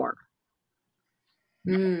understand more.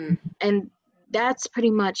 Mm. And that's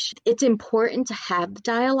pretty much, it's important to have the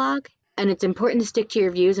dialogue, and it's important to stick to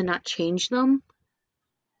your views and not change them,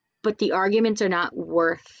 but the arguments are not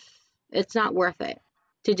worth it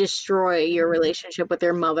to destroy your relationship with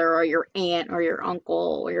your mother or your aunt or your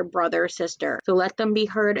uncle or your brother or sister. So let them be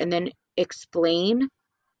heard and then explain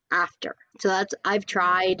after. So I've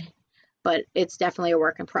tried, but it's definitely a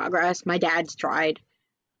work in progress. My dad's tried.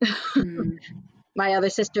 Mm. My other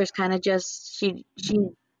sister's kind of just,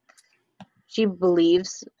 she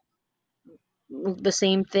believes the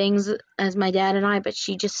same things as my dad and I, but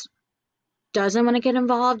she just doesn't want to get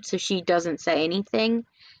involved, so she doesn't say anything.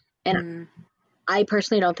 And Mm. I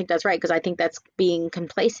personally don't think that's right, because I think that's being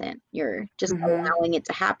complacent. You're just Mm-hmm. allowing it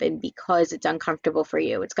to happen because it's uncomfortable for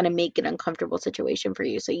you. It's going to make an uncomfortable situation for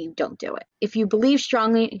you, so you don't do it. If you believe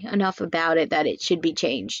strongly enough about it that it should be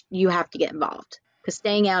changed, you have to get involved, because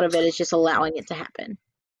staying out of it is just allowing it to happen.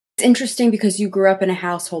 It's interesting because you grew up in a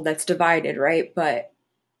household that's divided, right? But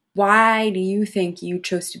why do you think you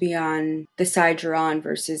chose to be on the side you're on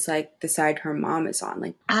versus like the side her mom is on?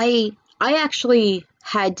 Like, I actually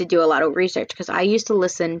had to do a lot of research because I used to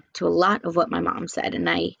listen to a lot of what my mom said, and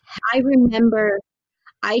I remember,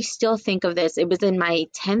 I still think of this. It was in my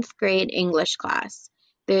 10th grade English class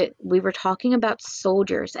that we were talking about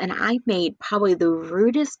soldiers, and I made probably the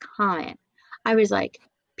rudest comment. I was like,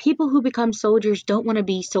 people who become soldiers don't want to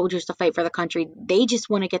be soldiers to fight for the country. They just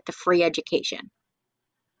want to get the free education.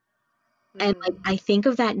 And like I think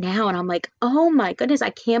of that now and I'm like, oh my goodness,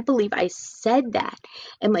 I can't believe I said that.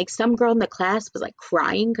 And like some girl in the class was like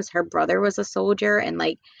crying because her brother was a soldier, and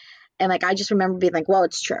I just remember being like, well,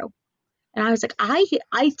 it's true. And I was like,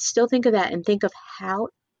 I still think of that and think of how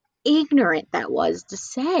ignorant that was to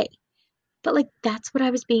say. But like that's what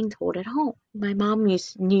I was being told at home. My mom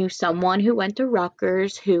knew someone who went to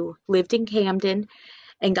Rutgers, who lived in Camden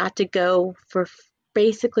and got to go for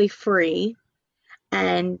basically free,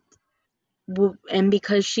 and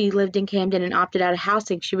because she lived in Camden and opted out of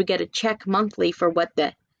housing, she would get a check monthly for what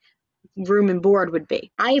the room and board would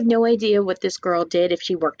be. I have no idea what this girl did, if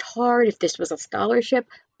she worked hard, if this was a scholarship,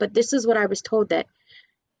 but this is what I was told, that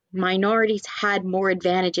minorities had more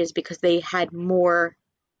advantages because they had more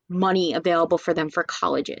money available for them for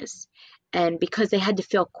colleges. And because they had to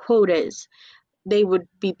fill quotas, they would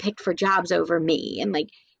be picked for jobs over me. And like,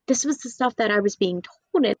 this was the stuff that I was being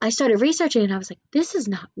told. And I started researching and I was like, this is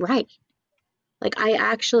not right. Like, I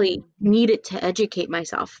actually needed to educate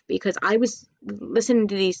myself because I was listening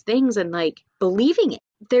to these things and like believing it.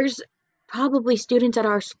 There's probably students at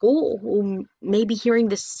our school who may be hearing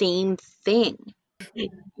the same thing.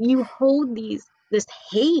 You hold this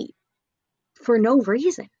hate for no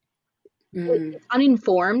reason. It's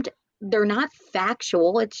uninformed. They're not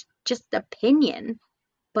factual. It's just opinion,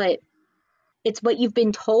 but it's what you've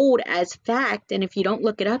been told as fact. And if you don't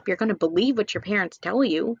look it up, you're going to believe what your parents tell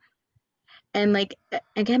you. And like,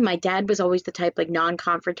 again, my dad was always the type like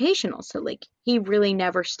non-confrontational. So like he really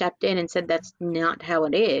never stepped in and said, that's not how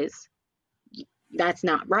it is. That's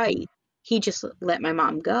not right. He just let my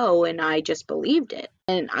mom go and I just believed it.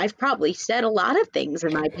 And I've probably said a lot of things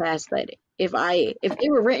in my past that if they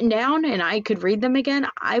were written down and I could read them again,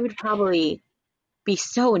 I would probably be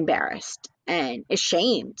so embarrassed and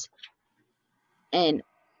ashamed. And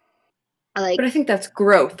like, but I think that's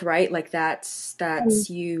growth, right? Like that's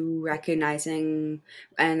you recognizing,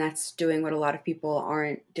 and that's doing what a lot of people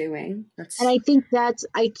aren't doing. and I think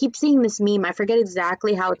I keep seeing this meme. I forget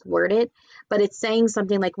exactly how it's worded, but it's saying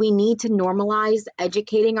something like we need to normalize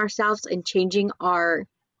educating ourselves and changing our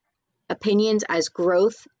opinions as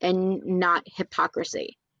growth and not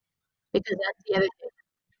hypocrisy. Because that's the other thing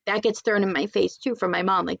that gets thrown in my face too from my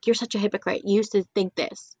mom. Like, you're such a hypocrite. You used to think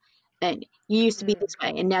this, and you used to be this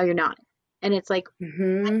way, and now you're not. And it's like,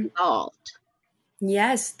 evolved.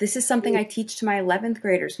 Yes, this is something I teach to my 11th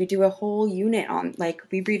graders. We do a whole unit on, like,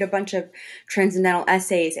 we read a bunch of transcendental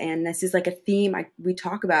essays, and this is like a theme we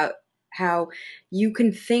talk about, how you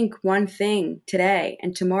can think one thing today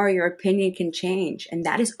and tomorrow your opinion can change, and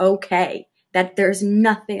that is okay. That there's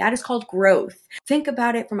nothing, that is called growth. Think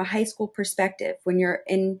about it from a high school perspective. When you're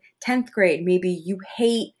in 10th grade, maybe you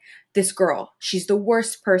hate this girl, she's the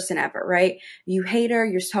worst person ever, right? You hate her,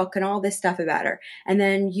 you're talking all this stuff about her. And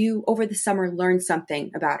then you, over the summer, learn something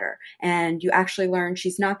about her. And you actually learn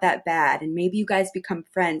she's not that bad. And maybe you guys become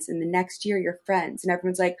friends. And the next year, you're friends. And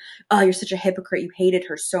everyone's like, oh, you're such a hypocrite. You hated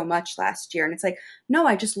her so much last year. And it's like, no,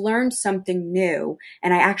 I just learned something new.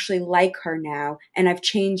 And I actually like her now. And I've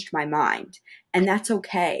changed my mind. And that's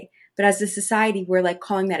okay. But as a society, we're like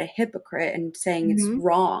calling that a hypocrite and saying it's Hmm.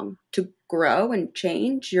 wrong to grow and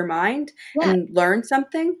change your mind Yeah. and learn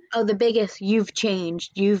something. Oh, the biggest, you've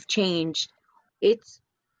changed, you've changed. It's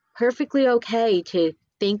perfectly okay to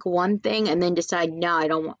think one thing and then decide, no, I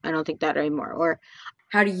don't think that anymore. Or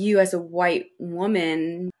How do you, as a white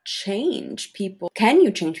woman, change people? Can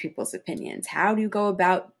you change people's opinions? How do you go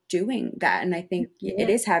about doing that? And I think it yeah,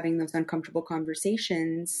 is having those uncomfortable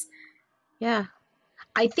conversations. yeah.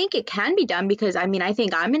 I think it can be done because I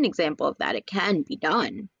think I'm an example of that. It can be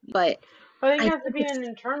done. But But I think I it has to think be it's, an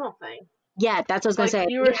internal thing. yeah, that's what I was gonna Like say. I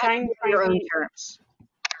you think were it has to saying, be on your own Frankie, terms.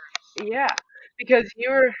 yeah, because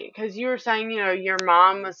you were saying, your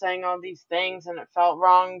mom was saying all these things and it felt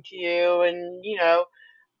wrong to you, and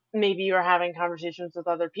maybe you were having conversations with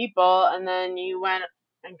other people, and then you went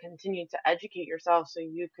and continued to educate yourself so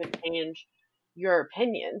you could change your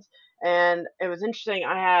opinions. And it was interesting.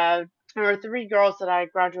 There were three girls that I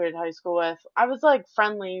graduated high school with. I was like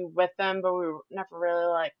friendly with them, but we were never really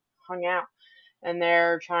like hung out. And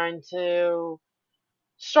they're trying to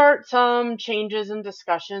start some changes and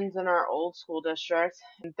discussions in our old school district.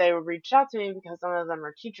 And they reached out to me because some of them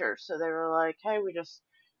are teachers. So they were like, hey, we just,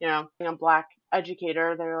 being a black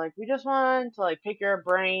educator, they were like, we just want to like pick your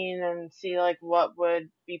brain and see like what would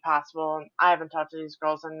be possible. And I haven't talked to these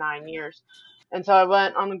girls in 9 years. And so I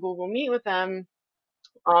went on a Google Meet with them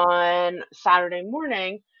on Saturday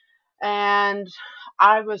morning, and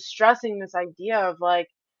I was stressing this idea of like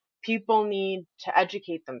people need to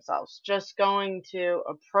educate themselves. Just going to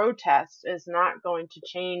a protest is not going to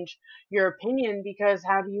change your opinion, because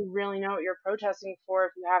how do you really know what you're protesting for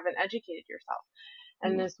if you haven't educated yourself?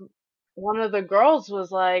 And Yeah. this one of the girls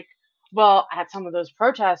was like, well, at some of those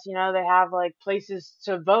protests, they have like places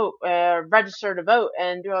to vote, register to vote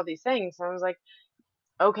and do all these things. And I was like,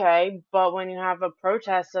 okay, but when you have a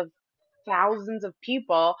protest of thousands of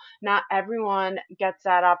people, not everyone gets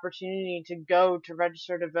that opportunity to go to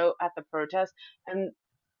register to vote at the protest. And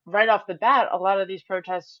right off the bat, a lot of these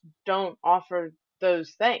protests don't offer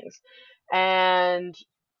those things. And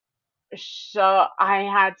so I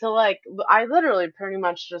had to I literally pretty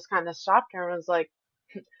much just kind of stopped her and was like,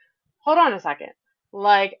 hold on a second.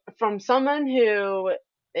 Like, from someone who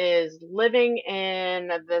is living in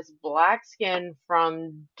this black skin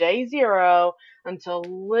from day zero until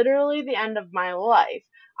literally the end of my life,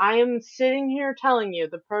 I am sitting here telling you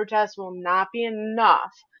the protest will not be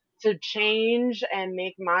enough to change and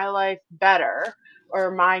make my life better,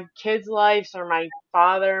 or my kids' lives, or my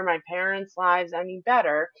parents' lives any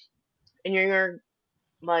better. And you're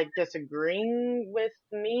like disagreeing with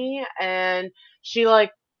me. And she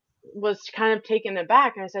was kind of taken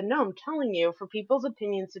aback, and I said, no, I'm telling you, for people's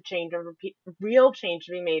opinions to change and real change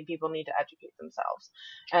to be made, people need to educate themselves.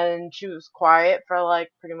 And she was quiet for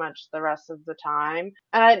like pretty much the rest of the time.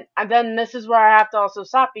 And then this is where I have to also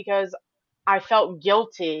stop, because I felt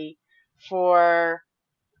guilty for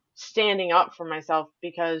standing up for myself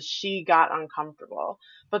because she got uncomfortable.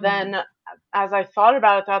 But Mhm. then as I thought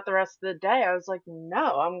about it throughout the rest of the day, I was like,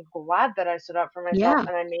 no, I'm glad that I stood up for myself Yeah.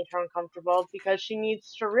 and I made her uncomfortable, because she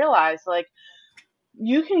needs to realize, like,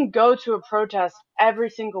 you can go to a protest every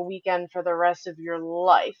single weekend for the rest of your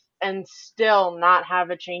life and still not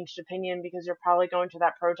have a changed opinion, because you're probably going to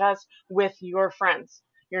that protest with your friends.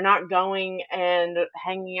 You're not going and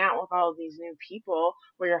hanging out with all of these new people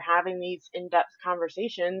where you're having these in-depth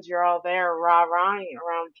conversations. You're all there rah-rahing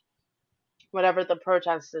around whatever the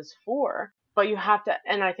protest is for. But you have to,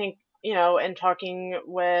 and I think, in talking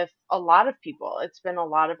with a lot of people, it's been a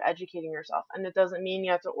lot of educating yourself. And it doesn't mean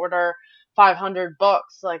you have to order 500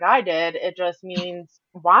 books like I did. It just means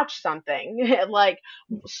watch something. Like,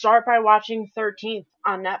 start by watching 13th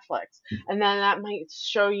on Netflix. And then that might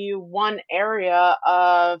show you one area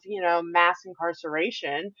of, mass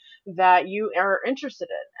incarceration that you are interested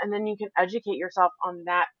in. And then you can educate yourself on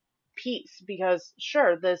that piece, because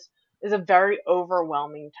sure, this is a very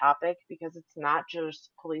overwhelming topic, because it's not just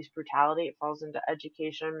police brutality. It falls into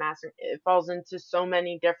education, it falls into so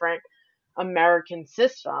many different American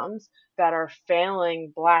systems that are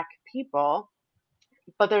failing black people.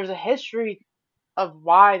 But there's a history of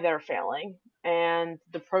why they're failing, and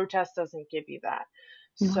the protest doesn't give you that.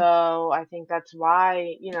 No. So I think that's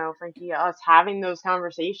why, Frankie, us having those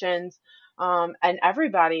conversations, and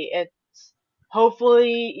everybody,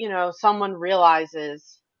 hopefully, someone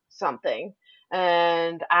realizes something.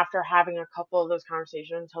 And after having a couple of those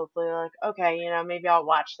conversations, hopefully, like, okay, maybe I'll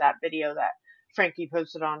watch that video that Frankie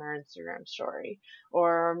posted on her Instagram story.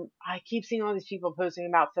 Or I keep seeing all these people posting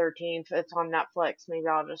about 13th. It's on Netflix. Maybe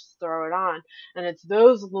I'll just throw it on. And it's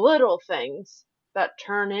those little things that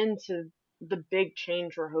turn into the big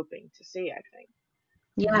change we're hoping to see, I think.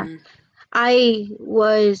 Yeah. I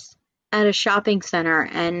was at a shopping center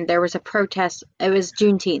and there was a protest. It was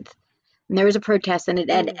Juneteenth. And there was a protest and it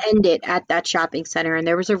had ended at that shopping center and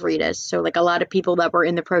there was a Rita's. So like a lot of people that were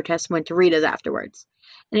in the protest went to Rita's afterwards.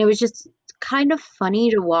 And it was just kind of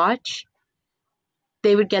funny to watch.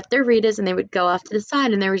 They would get their Rita's and they would go off to the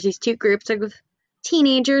side and there was these two groups of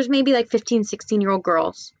teenagers, maybe like 15, 16-year-old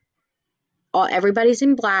girls. Everybody's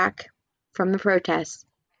in black from the protest.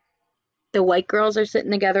 The white girls are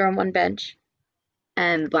sitting together on one bench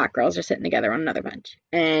and the black girls are sitting together on another bench.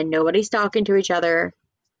 And nobody's talking to each other.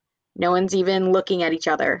 No one's even looking at each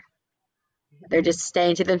other. They're just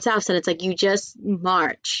staying to themselves. And it's like you just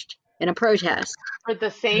marched in a protest For the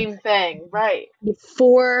same thing, right?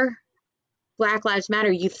 for Black Lives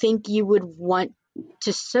Matter. You think you would want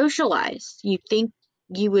to socialize. You think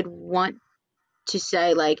you would want to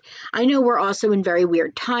say, like, I know we're also in very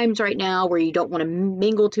weird times right now where you don't want to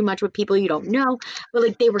mingle too much with people you don't know. But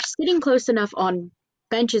like they were sitting close enough on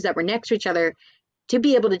benches that were next to each other to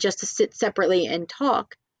be able to just to sit separately and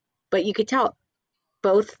talk. But you could tell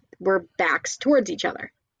both were backs towards each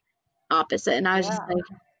other, opposite. And I was just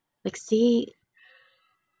like, see,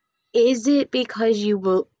 is it because you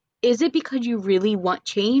really want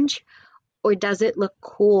change, or does it look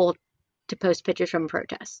cool to post pictures from a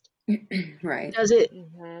protest? Right. Does it?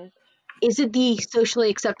 Is it the socially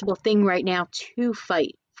acceptable thing right now to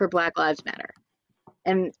fight for Black Lives Matter?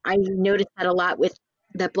 And I noticed that a lot with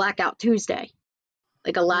the Blackout Tuesday.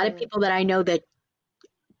 Like a lot of people that I know that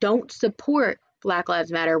don't support Black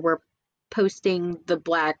Lives Matter were posting the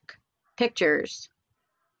black pictures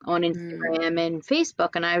on Instagram and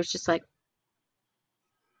Facebook. And I was just like,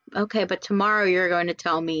 okay, but tomorrow you're going to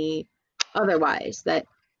tell me otherwise, that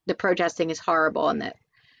the protesting is horrible and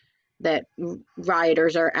that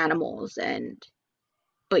rioters are animals,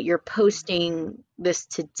 but you're posting this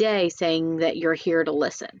today saying that you're here to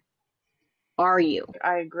listen. Are you?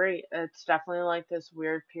 I agree. It's definitely like this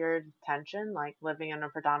weird period of tension, like living in a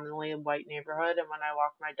predominantly white neighborhood. And when I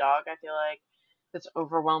walk my dog, I feel like this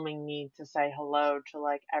overwhelming need to say hello to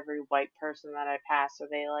like every white person that I pass, so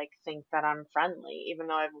they like think that I'm friendly, even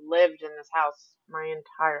though I've lived in this house my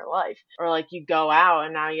entire life. Or like you go out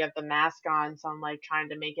and now you have the mask on, so I'm like trying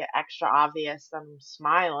to make it extra obvious that I'm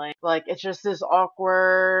smiling. Like it's just this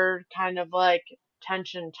awkward kind of like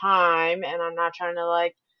tension time, and I'm not trying to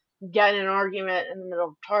like get in an argument in the middle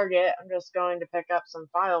of Target. I'm just going to pick up some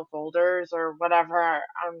file folders or whatever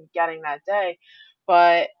I'm getting that day.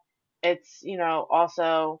 But it's,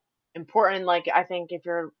 also important. Like, I think if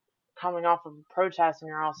you're coming off of a protest and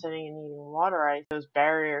you're all sitting and eating water ice, those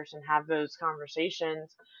barriers and have those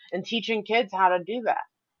conversations and teaching kids how to do that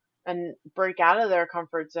and break out of their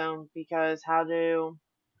comfort zone, because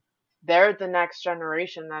they're the next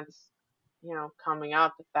generation that's, coming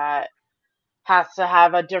up that has to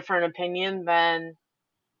have a different opinion than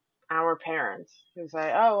our parents who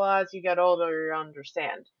say, oh, well, as you get older, you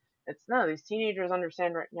understand. It's no, these teenagers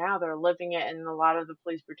understand right now. They're living it, and a lot of the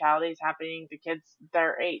police brutality is happening to kids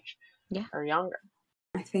their age or younger.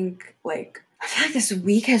 I think, I feel like this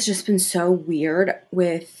week has just been so weird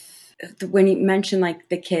with when you mentioned, like,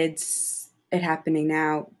 the kids, it happening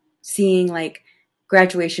now, seeing, like,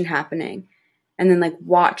 graduation happening, and then, like,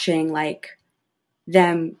 watching, like,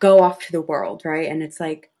 them go off to the world, right? And it's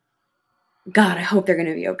like, God, I hope they're going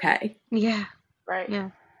to be okay. Yeah. Right.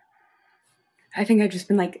 Yeah. I think I've just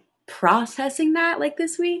been, like, processing that, like,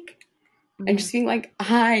 this week. And just being like,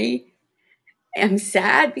 I am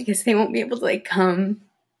sad because they won't be able to, like, come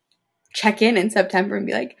check in September and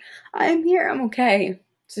be like, I'm here, I'm okay.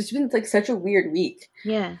 So it's been, like, such a weird week.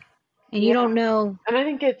 Yeah. And you don't know. And I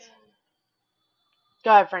think it's...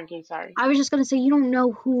 Go ahead, Frankie, sorry. I was just going to say, you don't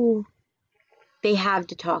know who they have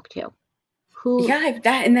to talk to. Yeah,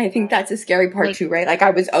 that, and I think that's a scary part too, right? Like, I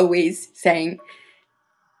was always saying,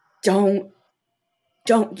 don't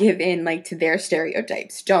give in, like, to their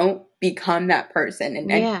stereotypes. Don't become that person.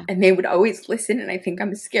 And they would always listen, and I think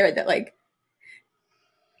I'm scared that, like,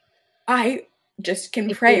 I just can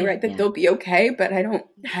pray, right, that they'll be okay, but I don't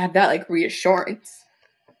have that, like, reassurance.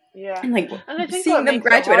 Yeah. And, like, and I think seeing them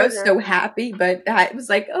graduate, I was so happy, but that was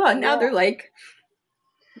like, oh, now they're, like...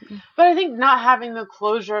 But I think not having the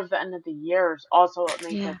closure of the end of the year is also what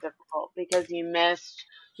makes it difficult, because you missed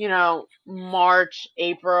March,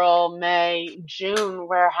 April, May, June,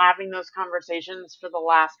 we're having those conversations for the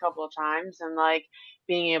last couple of times and like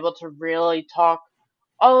being able to really talk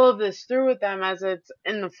all of this through with them as it's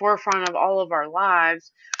in the forefront of all of our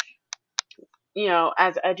lives,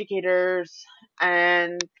 as educators.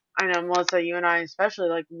 And I know, Melissa, you and I especially,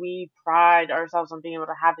 like, we pride ourselves on being able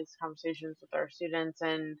to have these conversations with our students.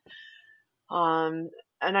 Um,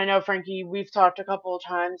 and I know, Frankie, we've talked a couple of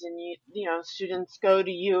times, and students go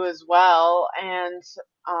to you as well. And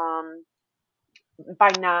um, by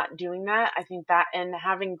not doing that, I think that, and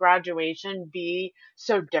having graduation be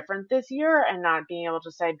so different this year and not being able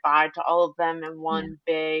to say bye to all of them in Yeah. one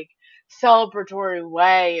big celebratory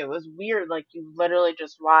way, it was weird. Like, you literally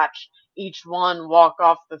just watch each one walk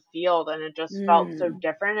off the field, and it just felt so Mm.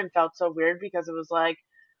 different and felt so weird because it was like,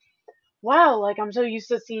 wow, like, I'm so used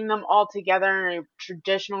to seeing them all together in a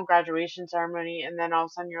traditional graduation ceremony, and then all of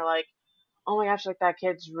a sudden you're like, oh my gosh, like, that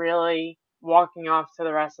kid's really walking off to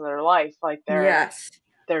the rest of their life. Like, Yes.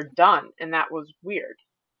 they're done, and that was weird.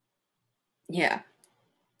 Yeah.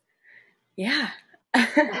 Yeah.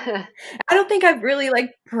 I don't think I've really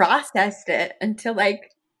like processed it until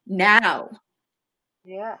like now.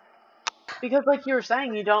 Yeah. Because like you were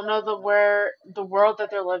saying, you don't know the world that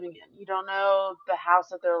they're living in. You don't know the house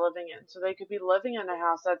that they're living in. So they could be living in a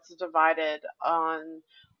house that's divided on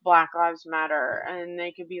Black Lives Matter, and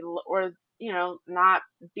they could be, or not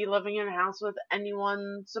be living in a house with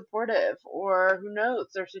anyone supportive, or who knows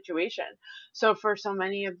their situation. So for so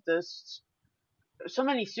many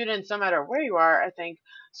students, no matter where you are, I think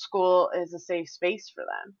school is a safe space for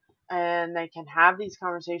them. And they can have these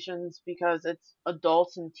conversations because it's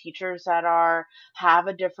adults and teachers that have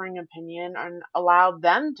a differing opinion and allow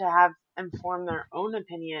them to inform their own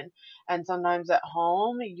opinion. And sometimes at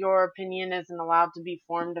home, your opinion isn't allowed to be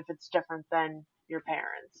formed if it's different than your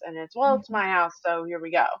parents. And it's my house, so here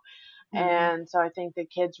we go. Mm-hmm. And so I think the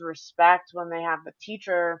kids respect when they have a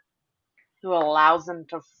teacher who allows them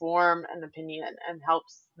to form an opinion and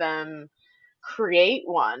helps them create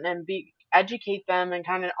one and educate them and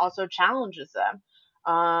kind of also challenges them.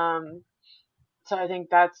 So I think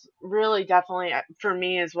that's really definitely for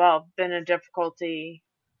me as well been a difficulty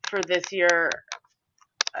for this year,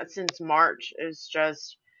 since March, is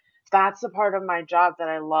just that's the part of my job that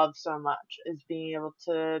I love so much, is being able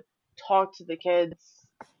to talk to the kids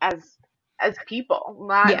as people.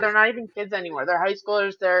 Yeah. They're not even kids anymore. They're high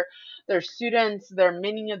schoolers, they're students, they're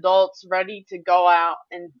mini adults ready to go out,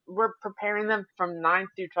 and we're preparing them from 9th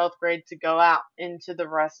through 12th grade to go out into the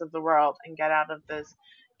rest of the world and get out of this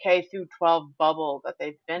K through 12 bubble that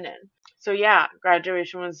they've been in. So yeah,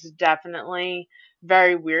 graduation was definitely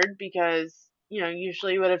very weird because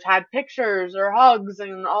usually you would have had pictures or hugs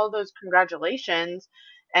and all those congratulations,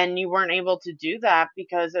 and you weren't able to do that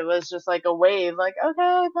because it was just like a wave, like,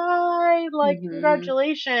 okay, bye, like, Mm-hmm.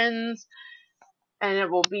 congratulations. And it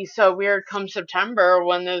will be so weird come September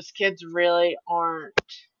when those kids really aren't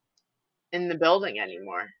in the building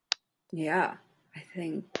anymore. Yeah. I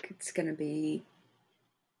think it's gonna be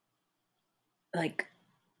like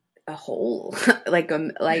a hole. like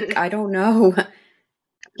I don't know.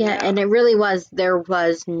 Yeah, and it really was, there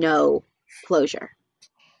was no closure.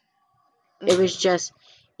 It was just,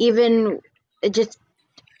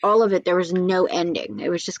 all of it, there was no ending. It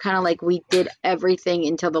was just kind of like we did everything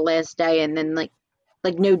until the last day, and then like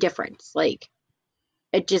no difference. Like,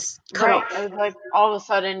 it just cut Right. off. It's like all of a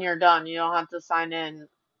sudden you're done. You don't have to sign in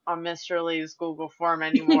on Mr. Lee's Google form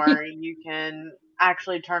anymore. You can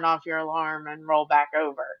actually turn off your alarm and roll back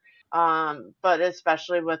over. But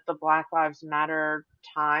especially with the Black Lives Matter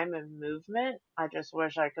time and movement, I just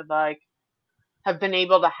wish I could like have been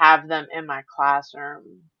able to have them in my classroom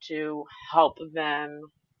to help them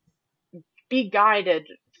be guided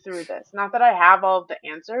through this. Not that I have all of the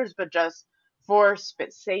answers, but just for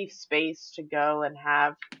safe space to go and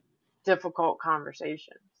have difficult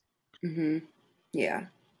conversations. Mm-hmm. Yeah.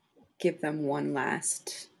 Give them one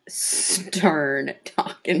last stern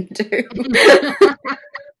talking to.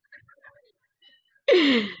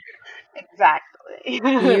 Exactly.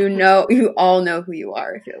 You all know who you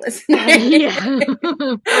are if you're listening. Yeah.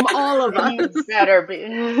 From all of And you us. better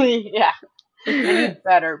be, yeah. And you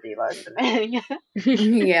better be listening.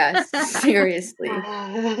 Yes, seriously.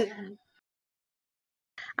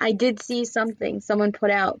 I did see something someone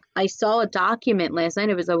put out. I saw a document last night.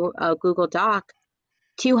 It was a Google Doc,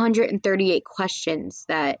 238 questions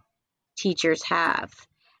that teachers have.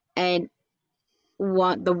 And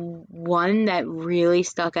the one that really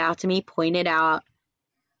stuck out to me pointed out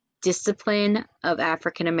discipline of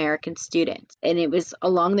African American students. And it was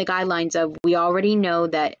along the guidelines of, we already know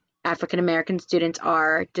that African American students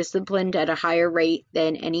are disciplined at a higher rate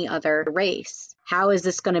than any other race. How is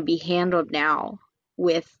this going to be handled now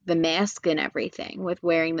with the mask and everything, with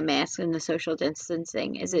wearing the mask and the social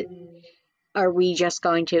distancing? Are we just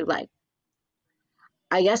going to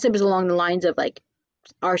I guess it was along the lines of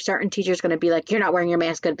are certain teachers going to be like, you're not wearing your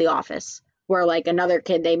mask at the office? Where another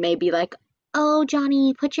kid, they may be like, oh,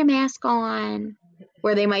 Johnny, put your mask on.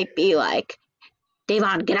 Where they might be like,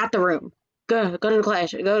 Davon, get out the room. Go to the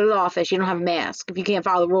class, go to the office. You don't have a mask. If you can't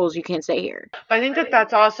follow the rules, you can't stay here. But I think that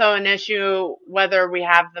that's also an issue whether we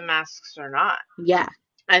have the masks or not. Yeah.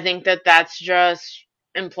 I think that that's just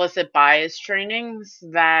implicit bias trainings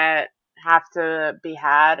that have to be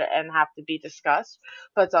had and have to be discussed.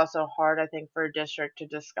 But it's also hard, I think, for a district to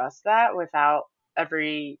discuss that without a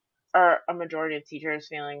majority of teachers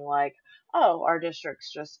feeling like, oh, our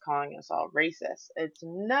district's just calling us all racist. It's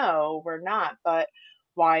no, we're not. But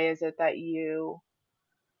why is it that you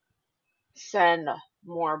send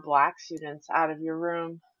more black students out of your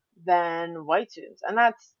room than white students? And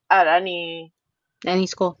that's at any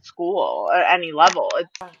school at any level.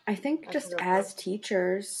 I think just as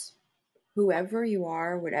teachers, whoever you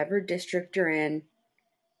are, whatever district you're in,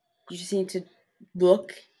 you just need to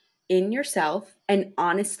look in yourself and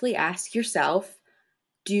honestly ask yourself,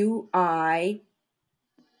 do I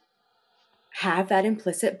have that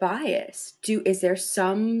implicit bias? Is there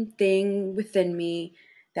something within me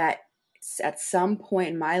that at some point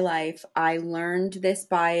in my life I learned this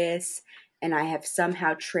bias and I have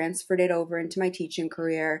somehow transferred it over into my teaching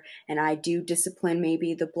career, and I do discipline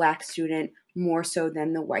maybe the black student more so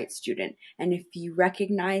than the white student? And if you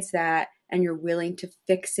recognize that and you're willing to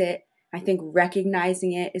fix it, I think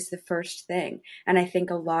recognizing it is the first thing. And I think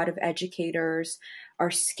a lot of educators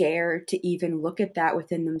are scared to even look at that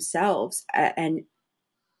within themselves and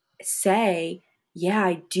say, yeah,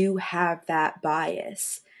 I do have that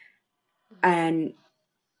bias. But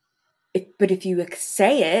if you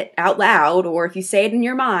say it out loud, or if you say it in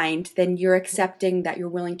your mind, then you're accepting that you're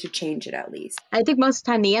willing to change it at least. I think most of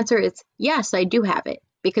the time the answer is yes, I do have it.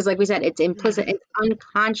 Because like we said, it's implicit, it's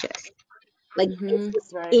unconscious. It's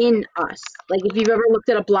just in us. If you've ever looked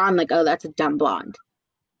at a blonde, oh, that's a dumb blonde.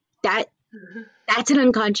 That's an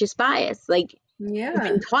unconscious bias. You've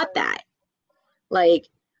been taught that.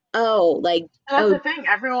 That's the thing.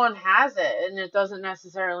 Everyone has it, and it doesn't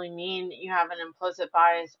necessarily mean that you have an implicit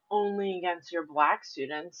bias only against your black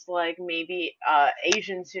students. Maybe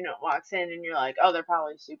Asian student walks in, and you're like, oh, they're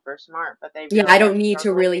probably super smart, but they I don't need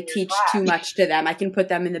to really teach too much to them. I can put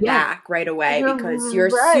them in the back right away because you're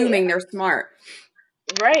assuming they're smart.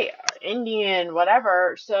 Right. Indian,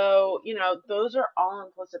 whatever. So, those are all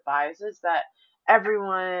implicit biases that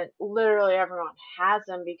literally everyone has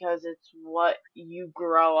them because it's what you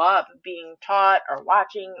grow up being taught or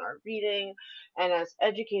watching or reading. And as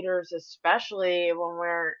educators, especially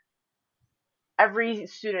every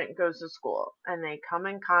student goes to school and they come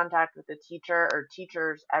in contact with a teacher or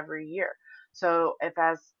teachers every year. So if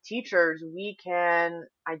as teachers we can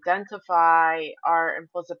identify our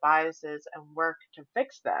implicit biases and work to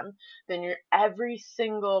fix them, then every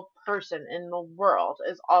single person in the world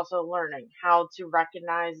is also learning how to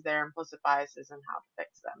recognize their implicit biases and how to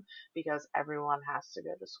fix them, because everyone has to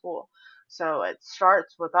go to school. So it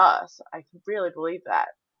starts with us. I really believe that.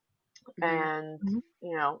 And,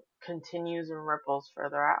 continues and ripples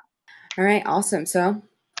further out. All right, awesome. So,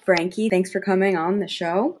 Frankie, thanks for coming on the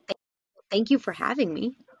show. Thank you for having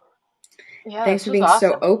me. Yeah, thanks for being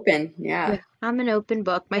so open. Yeah. I'm an open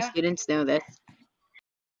book. My students know this.